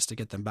somebody, is to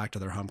get them back to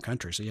their home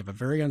country. So you have a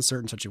very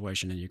uncertain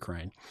situation in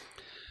Ukraine.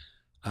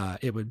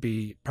 It would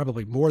be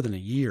probably more than a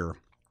year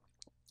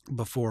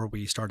before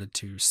we started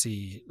to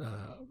see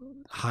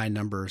high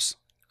numbers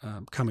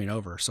coming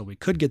over. So we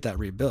could get that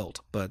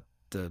rebuilt, but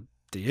the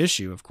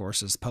issue, of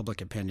course, is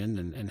public opinion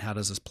and how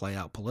does this play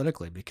out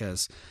politically?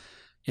 Because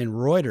in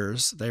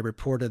Reuters, they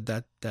reported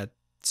that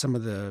some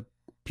of the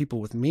people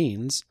with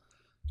means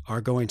are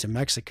going to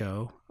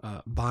Mexico,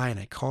 buying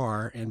a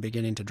car and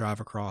beginning to drive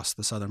across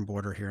the southern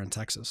border here in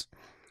Texas.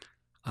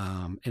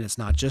 And it's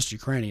not just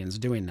Ukrainians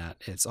doing that.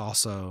 It's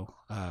also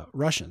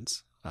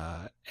Russians.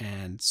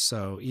 And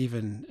so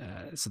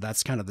so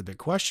that's kind of the big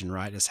question,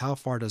 right? Is how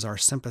far does our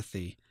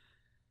sympathy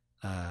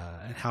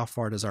and how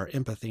far does our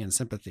empathy and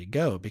sympathy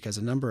go? Because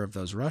a number of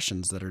those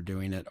Russians that are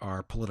doing it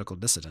are political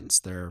dissidents.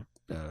 They're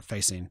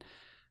facing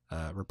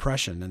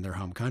repression in their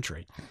home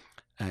country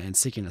and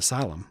seeking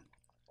asylum.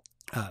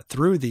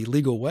 through the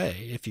legal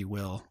way, if you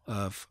will,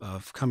 of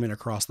coming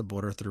across the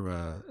border through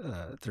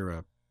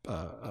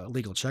a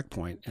legal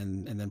checkpoint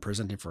and then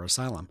presenting for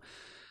asylum.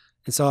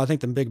 And so I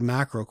think the big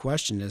macro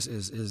question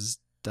is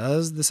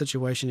does the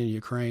situation in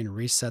Ukraine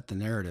reset the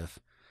narrative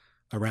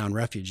around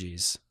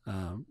refugees?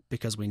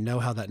 Because we know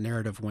how that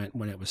narrative went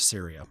when it was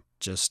Syria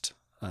just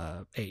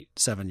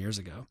 7 years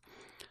ago.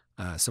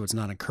 So it's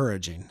not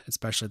encouraging,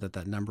 especially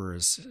that number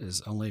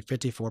is only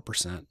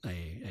 54%,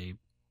 a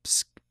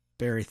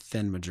very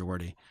thin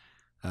majority,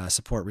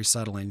 support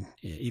resettling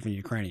even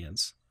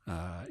Ukrainians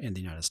in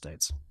the United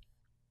States.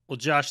 Well,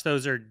 Josh,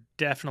 those are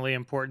definitely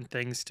important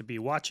things to be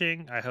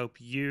watching. I hope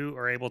you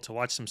are able to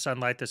watch some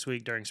sunlight this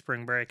week during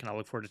spring break, and I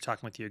look forward to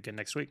talking with you again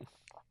next week.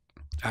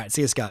 All right.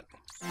 See you, Scott.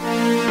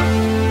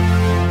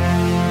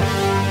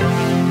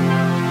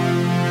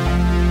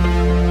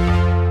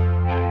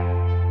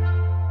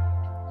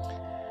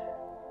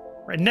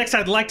 Right, next,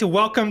 I'd like to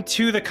welcome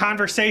to the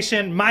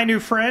conversation my new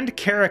friend,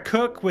 Kara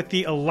Cook with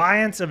the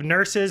Alliance of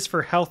Nurses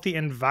for Healthy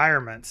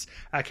Environments.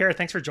 Kara,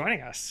 thanks for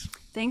joining us.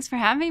 Thanks for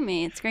having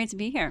me. It's great to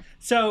be here.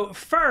 So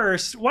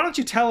first, why don't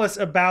you tell us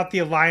about the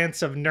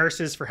Alliance of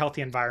Nurses for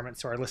Healthy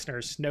Environments so our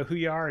listeners know who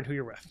you are and who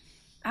you're with?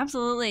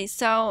 Absolutely.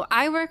 So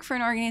I work for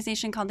an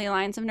organization called the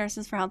Alliance of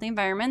Nurses for Healthy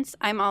Environments.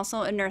 I'm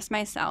also a nurse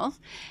myself.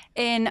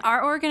 And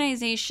our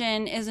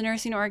organization is a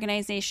nursing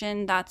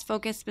organization that's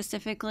focused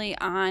specifically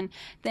on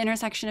the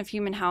intersection of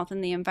human health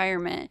and the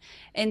environment.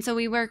 And so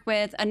we work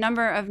with a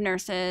number of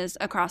nurses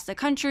across the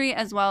country,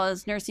 as well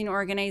as nursing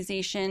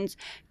organizations,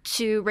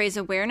 to raise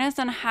awareness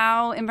on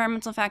how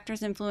environmental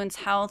factors influence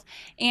health,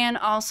 and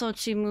also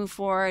to move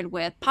forward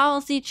with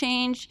policy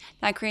change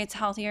that creates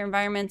healthier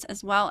environments,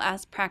 as well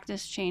as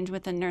practice change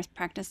within nurse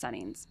practice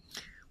settings.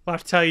 Well, I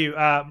have to tell you,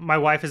 my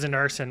wife is a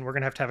nurse, and we're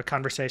going to have a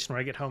conversation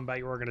when I get home about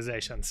your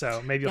organization.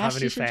 So maybe you'll have a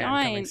new fan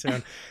coming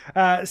soon.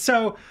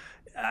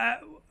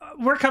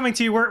 We're coming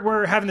to you.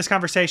 We're having this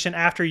conversation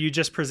after you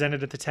just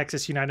presented at the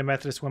Texas United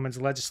Methodist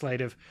Women's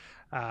Legislative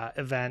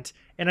event.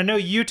 And I know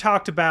you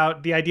talked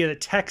about the idea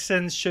that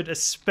Texans should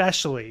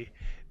especially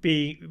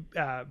be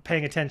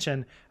paying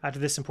attention to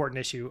this important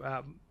issue.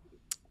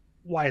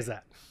 Why is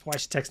that? Why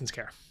should Texans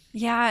care?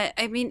 Yeah,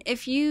 I mean,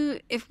 if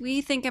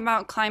we think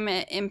about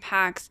climate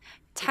impacts,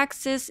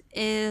 Texas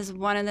is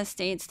one of the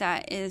states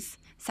that is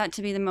set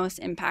to be the most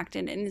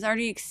impacted and is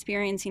already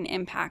experiencing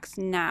impacts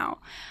now.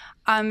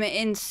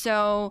 And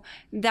so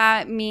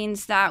that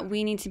means that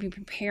we need to be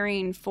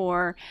preparing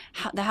for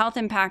the health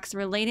impacts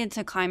related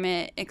to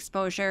climate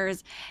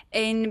exposures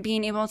and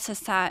being able to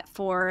set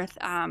forth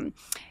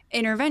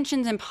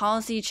interventions and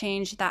policy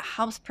change that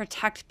helps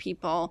protect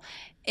people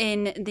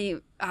in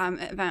the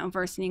event of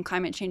worsening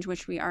climate change,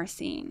 which we are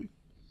seeing.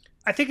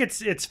 I think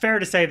it's fair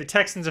to say that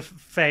Texans of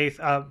faith,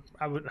 I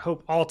would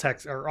hope all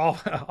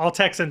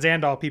Texans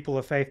and all people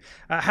of faith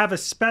have a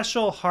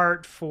special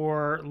heart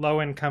for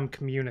low-income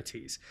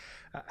communities.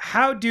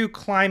 How do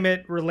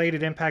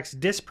climate-related impacts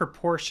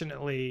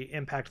disproportionately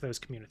impact those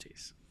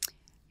communities?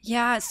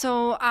 Yeah,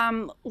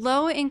 so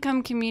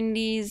low-income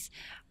communities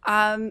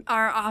are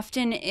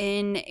often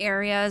in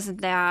areas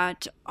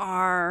that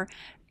are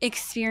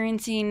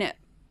experiencing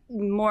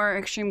more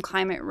extreme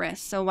climate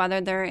risks. So whether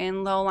they're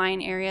in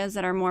low-lying areas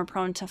that are more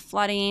prone to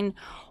flooding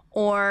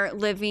or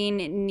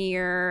living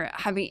near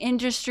heavy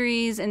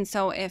industries. And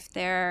so if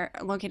they're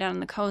located on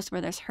the coast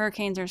where there's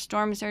hurricanes or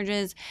storm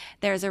surges,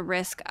 there's a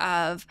risk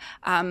of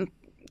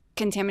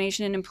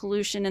contamination and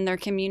pollution in their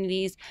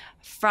communities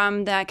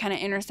from that kind of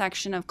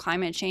intersection of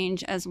climate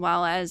change, as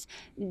well as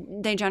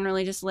they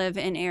generally just live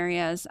in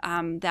areas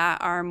that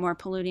are more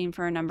polluting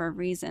for a number of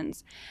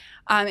reasons.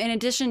 In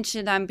addition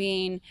to them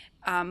being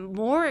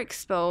more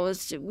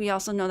exposed, we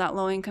also know that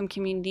low-income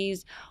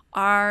communities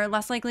are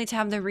less likely to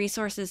have the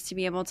resources to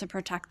be able to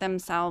protect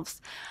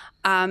themselves.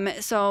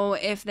 So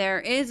if there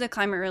is a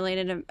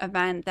climate-related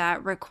event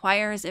that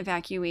requires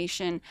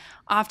evacuation,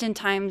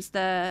 oftentimes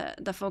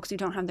the folks who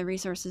don't have the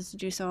resources to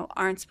do so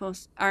aren't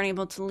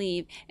able to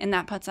leave, and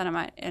that puts them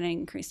at an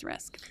increased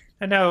risk.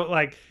 I know,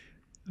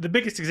 the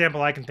biggest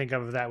example I can think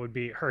of that would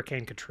be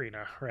Hurricane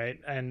Katrina, right?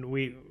 And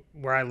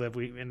where I live,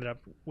 we ended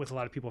up with a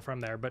lot of people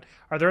from there. But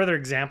are there other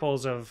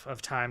examples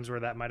of times where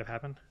that might have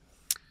happened?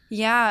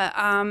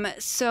 Yeah,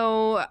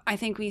 so I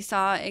think we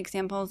saw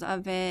examples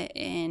of it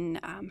in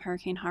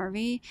Hurricane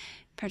Harvey,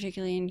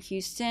 particularly in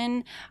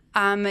Houston.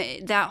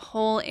 That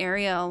whole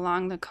area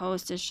along the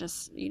coast is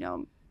just,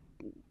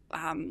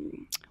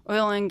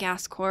 oil and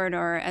gas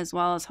corridor, as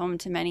well as home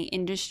to many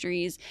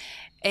industries.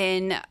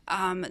 In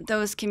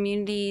those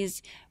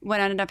communities, what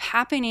ended up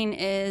happening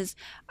is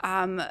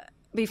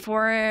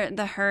before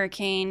the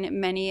hurricane,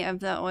 many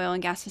of the oil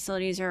and gas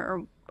facilities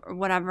or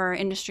whatever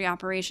industry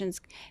operations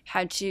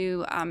had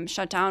to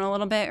shut down a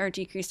little bit or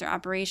decrease their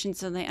operations.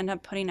 So they end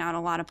up putting out a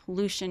lot of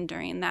pollution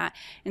during that.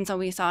 And so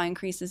we saw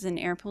increases in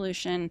air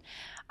pollution.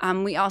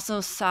 We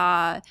also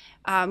saw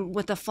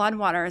with the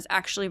floodwaters,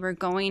 actually were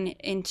going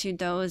into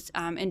those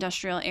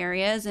industrial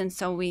areas. And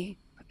so we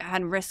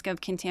had risk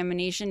of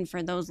contamination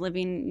for those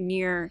living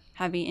near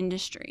heavy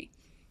industry,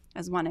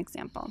 as one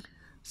example.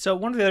 So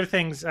one of the other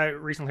things I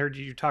recently heard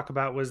you talk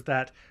about was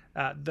that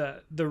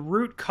the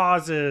root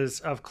causes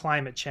of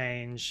climate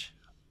change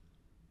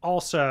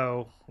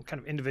also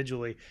kind of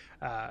individually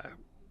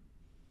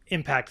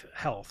impact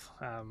health.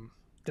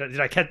 Did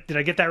I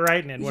get that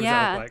right? And what does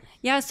that look like?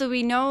 Yeah. So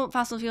we know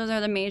fossil fuels are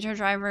the major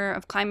driver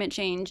of climate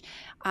change.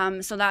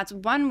 So that's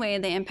one way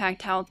they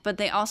impact health, but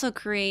they also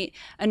create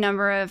a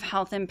number of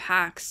health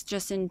impacts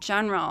just in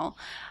general.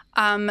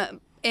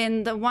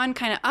 And the one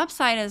kind of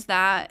upside is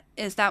that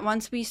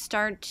once we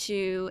start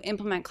to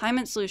implement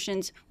climate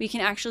solutions, we can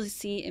actually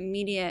see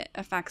immediate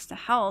effects to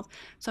health.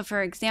 So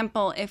for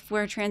example, if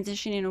we're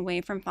transitioning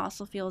away from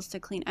fossil fuels to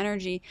clean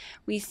energy,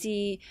 we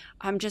see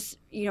just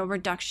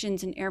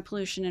reductions in air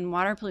pollution and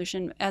water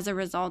pollution as a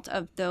result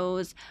of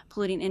those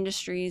polluting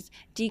industries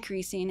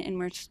decreasing, and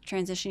we're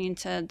transitioning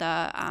to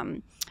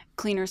the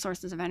cleaner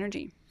sources of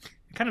energy.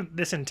 Kind of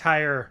this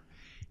entire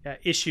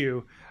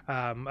issue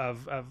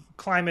of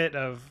climate,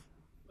 of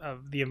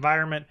the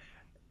environment,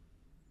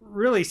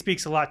 really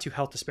speaks a lot to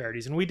health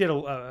disparities. And we did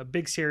a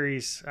big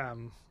series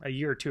a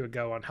year or two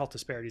ago on health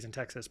disparities in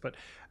Texas. But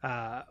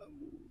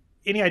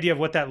any idea of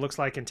what that looks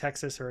like in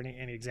Texas, or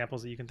any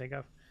examples that you can think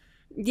of?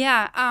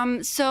 Yeah.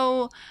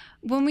 So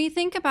when we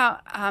think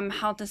about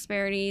health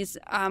disparities,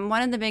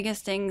 one of the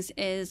biggest things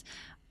is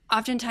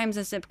oftentimes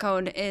a zip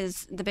code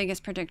is the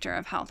biggest predictor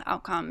of health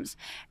outcomes.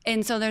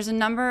 And so there's a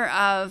number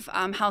of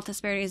health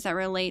disparities that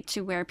relate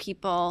to where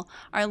people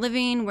are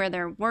living, where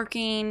they're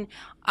working,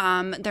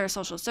 their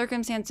social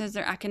circumstances,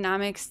 their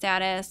economic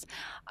status,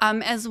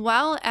 as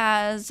well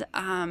as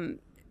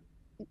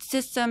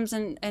systems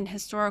and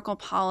historical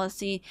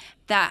policy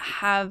that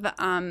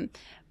have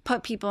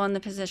put people in the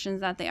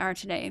positions that they are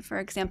today. For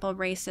example,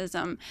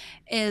 racism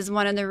is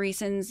one of the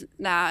reasons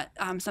that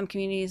some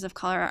communities of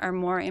color are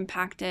more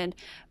impacted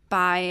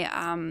by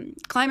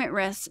climate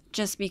risks,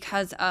 just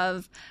because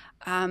of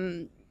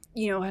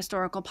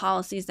historical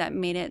policies that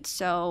made it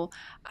so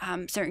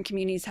certain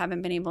communities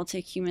haven't been able to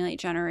accumulate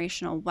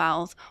generational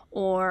wealth,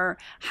 or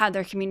had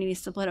their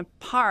communities split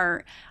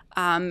apart,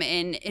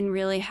 and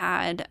really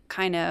had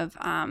kind of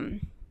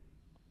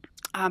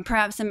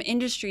perhaps some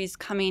industries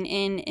coming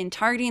in and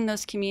targeting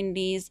those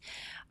communities,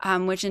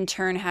 which in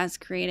turn has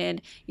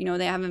created,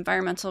 they have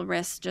environmental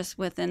risks just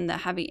within the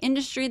heavy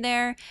industry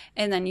there.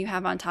 And then you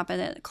have on top of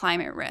it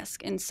climate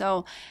risk. And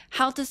so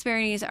health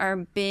disparities are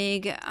a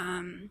big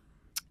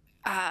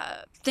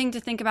thing to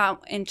think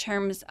about in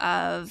terms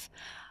of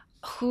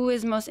who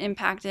is most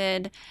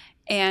impacted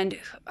and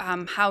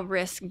how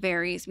risk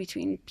varies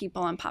between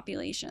people and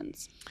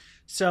populations.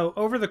 So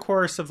over the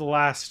course of the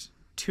last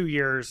 2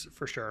 years,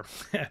 for sure,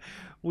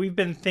 we've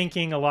been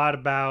thinking a lot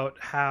about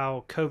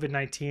how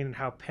COVID-19 and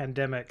how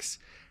pandemics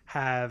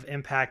have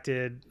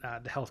impacted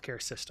the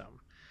healthcare system.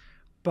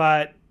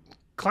 But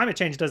climate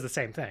change does the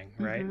same thing,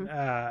 right?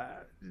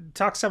 Mm-hmm.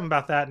 Talk some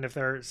about that, and if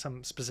there are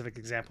some specific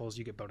examples,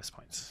 you get bonus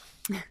points.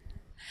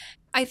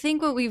 I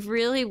think what we've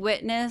really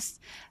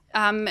witnessed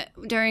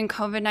during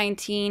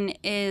COVID-19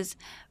 is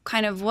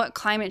kind of what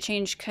climate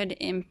change could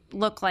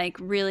look like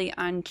really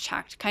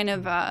unchecked, kind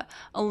of a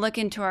look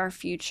into our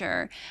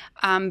future,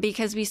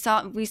 because we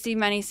see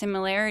many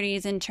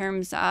similarities in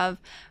terms of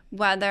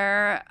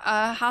whether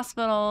a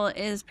hospital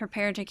is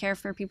prepared to care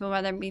for people,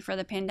 whether it be for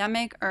the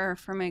pandemic or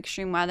from an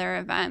extreme weather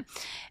event.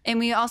 And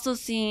we also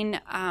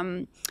seen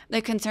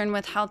the concern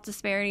with health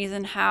disparities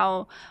and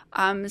how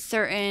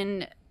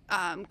certain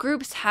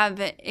groups have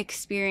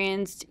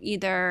experienced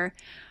either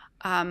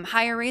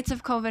higher rates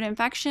of COVID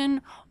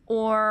infection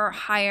or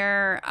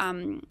higher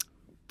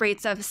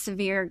rates of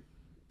severe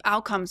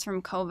outcomes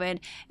from COVID,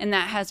 and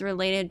that has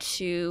related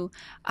to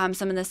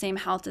some of the same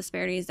health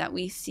disparities that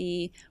we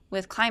see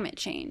with climate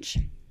change.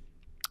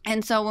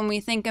 And so when we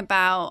think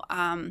about,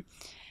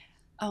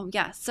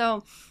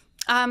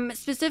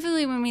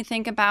 specifically when we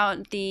think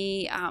about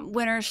the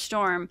winter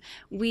storm,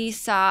 we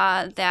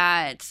saw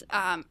that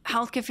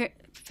healthcare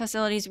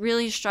facilities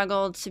really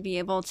struggled to be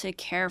able to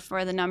care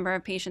for the number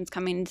of patients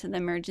coming into the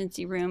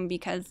emergency room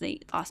because they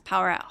lost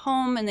power at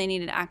home and they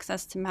needed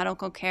access to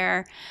medical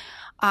care,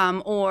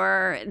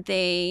 or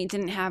they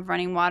didn't have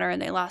running water,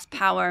 they lost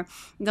power.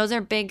 Those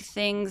are big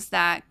things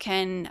that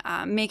can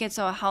make it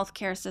so a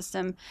healthcare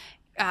system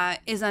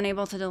is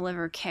unable to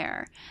deliver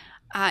care.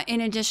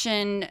 In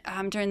addition,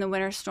 during the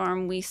winter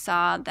storm, we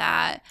saw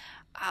that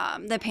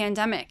the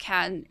pandemic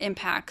had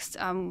impacts.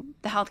 The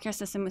healthcare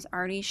system was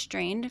already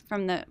strained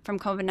from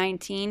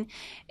COVID-19,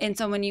 and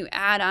so when you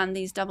add on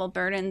these double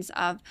burdens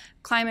of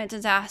climate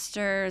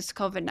disasters,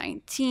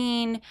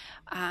 COVID-19,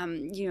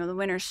 the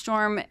winter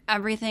storm,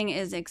 everything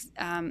is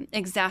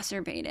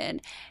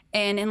exacerbated.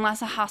 And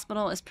unless a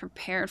hospital is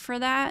prepared for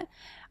that,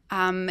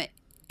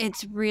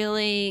 it's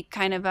really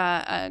kind of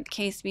a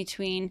case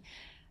between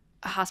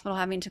a hospital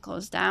having to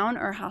close down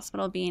or a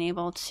hospital being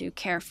able to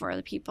care for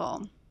the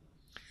people.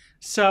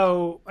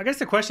 So I guess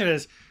the question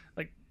is,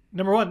 like,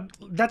 number one,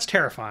 that's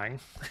terrifying,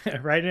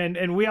 right?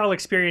 And we all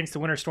experienced the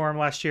winter storm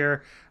last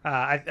year.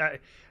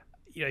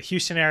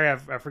 Houston area,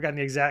 I've forgotten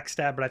the exact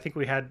stat, but I think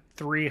we had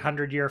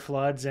 300-year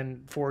floods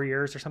in 4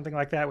 years or something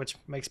like that, which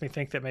makes me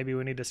think that maybe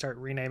we need to start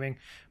renaming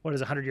what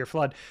is a 100-year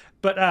flood.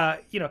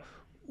 But,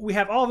 we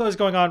have all those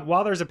going on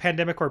while there's a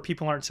pandemic where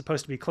people aren't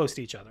supposed to be close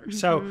to each other.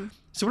 Mm-hmm.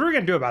 So what are we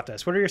going to do about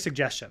this? What are your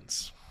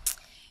suggestions?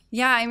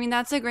 Yeah, I mean,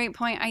 that's a great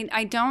point.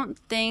 I don't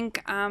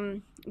think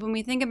when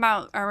we think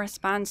about our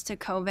response to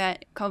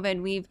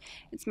COVID,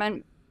 it's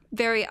meant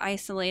very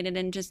isolated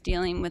and just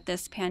dealing with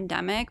this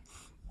pandemic.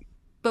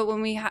 But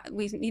when we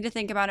need to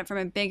think about it from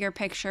a bigger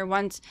picture,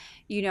 once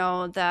we get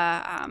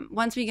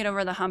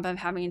over the hump of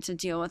having to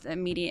deal with the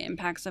immediate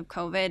impacts of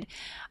COVID,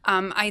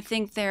 I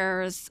think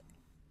there's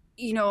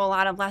a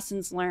lot of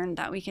lessons learned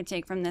that we can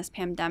take from this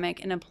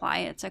pandemic and apply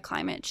it to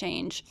climate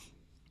change.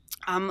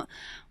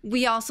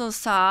 We also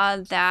saw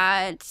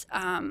that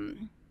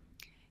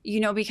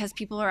because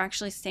people are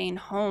actually staying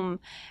home,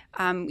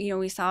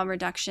 we saw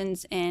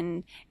reductions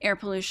in air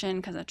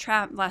pollution because of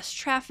less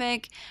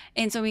traffic.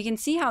 And so we can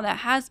see how that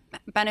has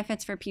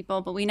benefits for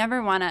people, but we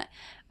never want to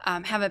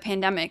have a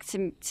pandemic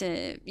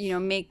to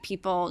make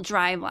people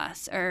drive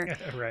less or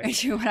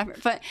do whatever.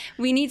 But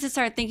we need to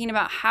start thinking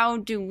about how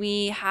do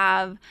we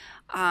have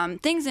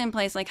things in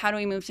place, like how do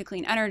we move to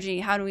clean energy?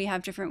 How do we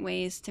have different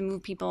ways to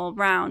move people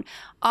around?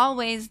 All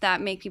ways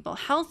that make people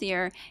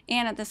healthier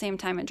and at the same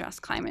time address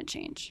climate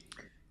change.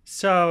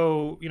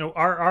 So,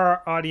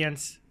 our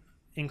audience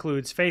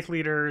includes faith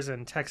leaders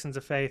and Texans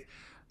of faith.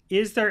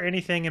 Is there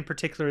anything in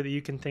particular that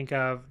you can think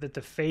of that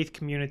the faith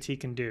community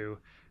can do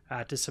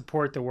to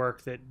support the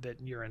work that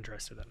you're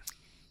interested in?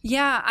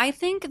 Yeah, I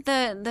think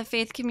the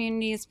faith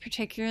community is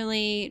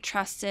particularly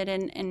trusted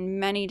in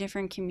many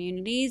different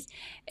communities.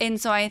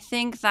 And so I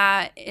think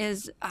that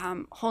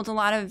holds a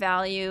lot of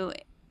value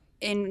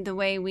in the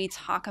way we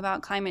talk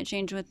about climate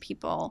change with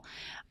people,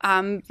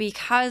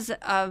 because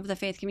of the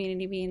faith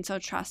community being so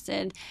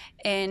trusted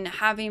and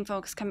having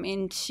folks come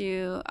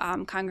into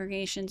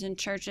congregations and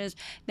churches.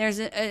 There's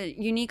a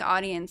unique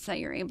audience that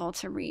you're able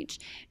to reach.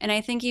 And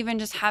I think even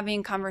just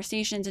having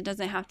conversations, it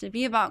doesn't have to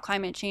be about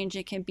climate change.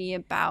 It can be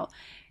about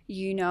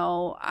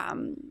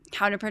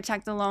how to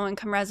protect the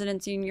low-income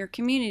residents in your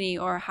community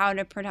or how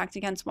to protect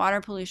against water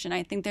pollution.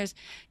 I think there's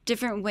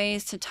different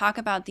ways to talk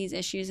about these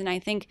issues, and I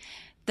think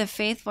the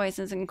faith voice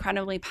is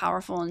incredibly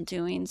powerful in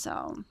doing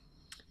so.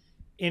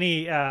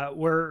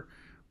 We're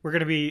going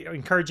to be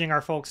encouraging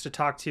our folks to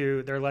talk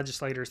to their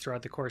legislators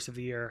throughout the course of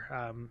the year.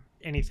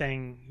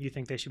 Anything you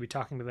think they should be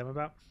talking to them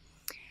about?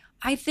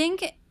 I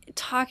think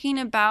talking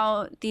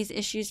about these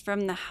issues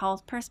from the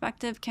health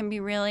perspective can be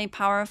really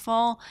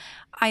powerful.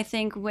 I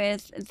think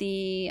with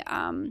the,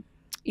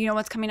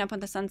 what's coming up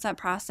with the sunset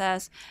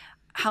process,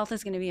 health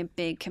is going to be a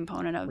big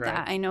component of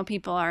that. I know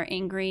people are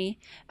angry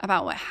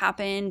about what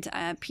happened.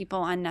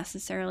 People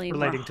unnecessarily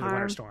relating to the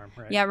winter storm,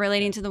 right? Yeah,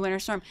 relating to the winter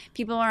storm.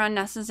 People are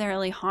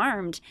unnecessarily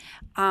harmed.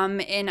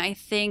 And I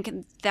think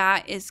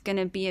that is going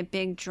to be a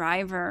big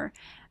driver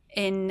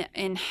in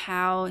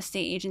how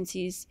state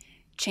agencies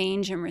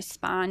change and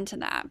respond to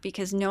that,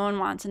 because no one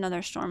wants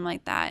another storm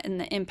like that and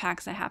the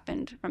impacts that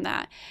happened from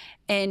that.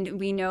 And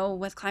we know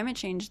with climate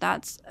change,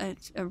 that's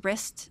a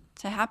risk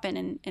to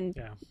happen, and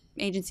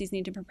agencies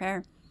need to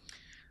prepare.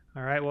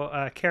 All right.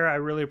 Well, Kara, I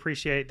really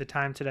appreciate the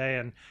time today,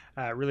 and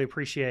really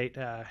appreciate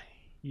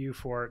you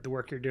for the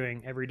work you're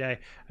doing every day.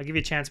 I'll give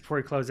you a chance before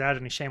we close out.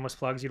 Any shameless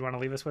plugs you'd want to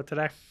leave us with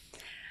today?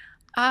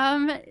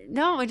 No,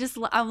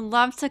 I would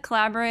love to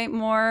collaborate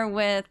more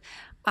with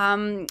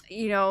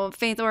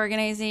faith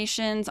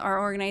organizations. Our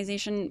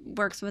organization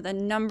works with a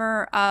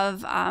number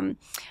of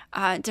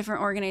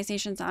different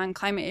organizations on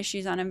climate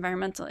issues, on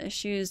environmental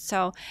issues.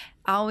 So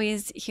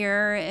always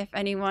here if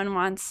anyone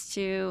wants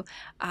to,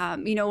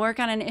 work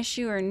on an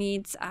issue or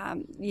needs, a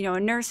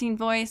nursing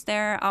voice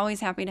there,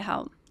 always happy to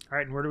help. All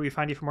right. And where do we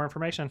find you for more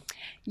information?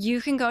 You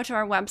can go to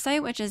our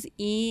website, which is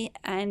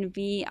envirn.org,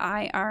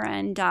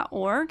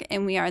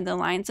 and we are the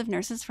Alliance of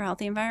Nurses for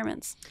Healthy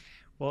Environments.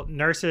 Well,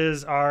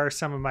 nurses are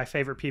some of my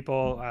favorite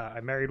people. I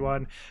married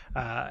one,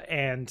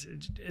 and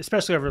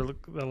especially over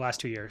the last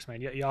 2 years, man,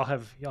 y'all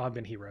have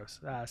been heroes.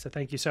 So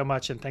thank you so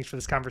much, and thanks for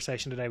this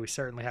conversation today. We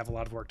certainly have a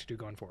lot of work to do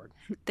going forward.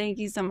 Thank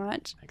you so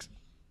much. Thanks.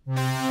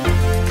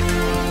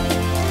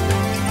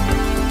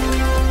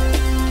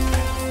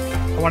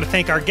 I want to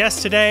thank our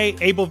guests today,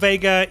 Abel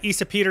Vega,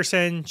 Isa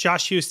Peterson,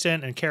 Josh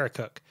Houston, and Kara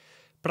Cook.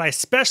 But I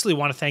especially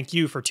want to thank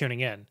you for tuning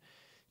in.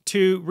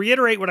 To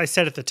reiterate what I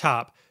said at the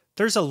top,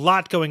 there's a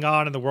lot going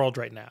on in the world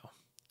right now.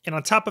 And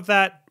on top of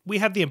that, we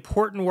have the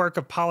important work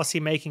of policy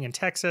making in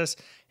Texas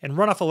and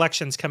runoff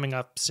elections coming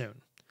up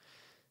soon.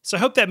 So I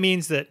hope that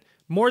means that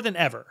more than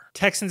ever,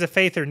 Texans of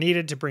faith are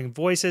needed to bring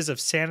voices of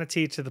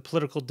sanity to the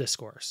political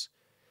discourse.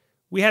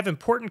 We have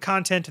important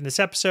content in this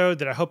episode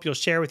that I hope you'll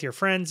share with your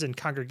friends and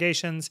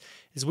congregations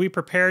as we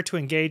prepare to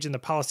engage in the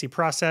policy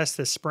process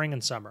this spring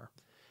and summer.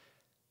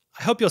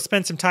 I hope you'll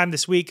spend some time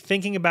this week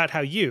thinking about how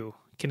you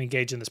can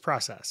engage in this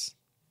process.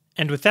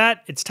 And with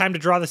that, it's time to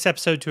draw this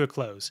episode to a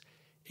close.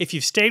 If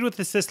you've stayed with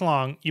us this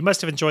long, you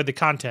must have enjoyed the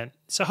content,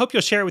 so I hope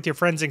you'll share it with your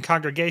friends and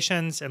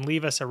congregations and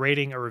leave us a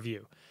rating or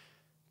review.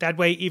 That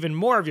way, even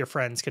more of your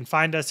friends can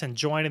find us and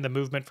join in the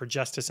movement for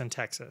justice in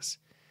Texas.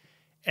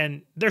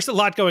 And there's a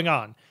lot going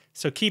on,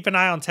 so keep an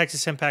eye on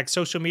Texas Impact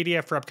social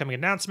media for upcoming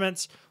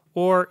announcements,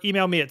 or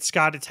email me at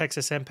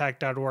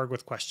scott@texasimpact.org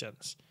with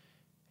questions.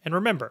 And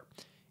remember,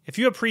 if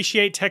you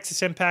appreciate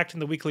Texas Impact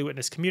and the Weekly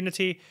Witness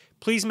community,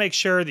 please make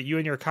sure that you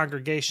and your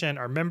congregation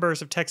are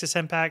members of Texas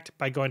Impact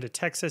by going to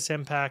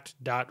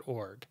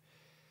texasimpact.org.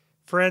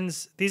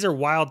 Friends, these are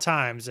wild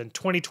times, and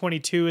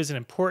 2022 is an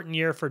important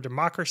year for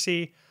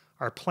democracy,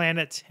 our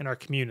planet, and our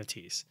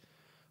communities.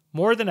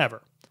 More than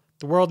ever,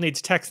 the world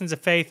needs Texans of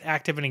faith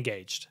active and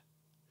engaged.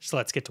 So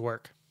let's get to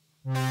work.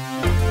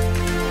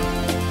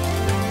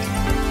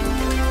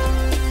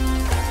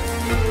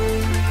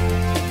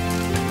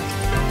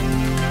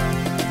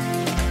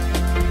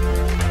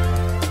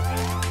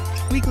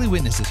 Weekly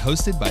Witness is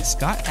hosted by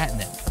Scott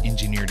Atnett,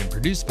 engineered and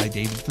produced by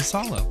David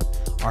Fasalo.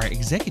 Our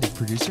executive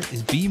producer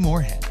is B.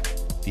 Moorhead.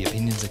 The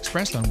opinions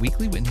expressed on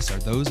Weekly Witness are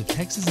those of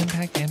Texas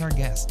Impact and our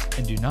guests,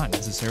 and do not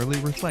necessarily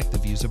reflect the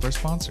views of our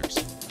sponsors.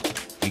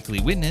 Weekly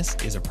Witness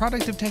is a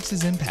product of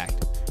Texas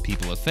Impact,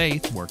 people of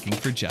faith working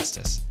for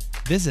justice.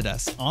 Visit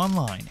us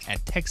online at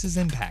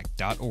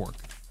texasimpact.org.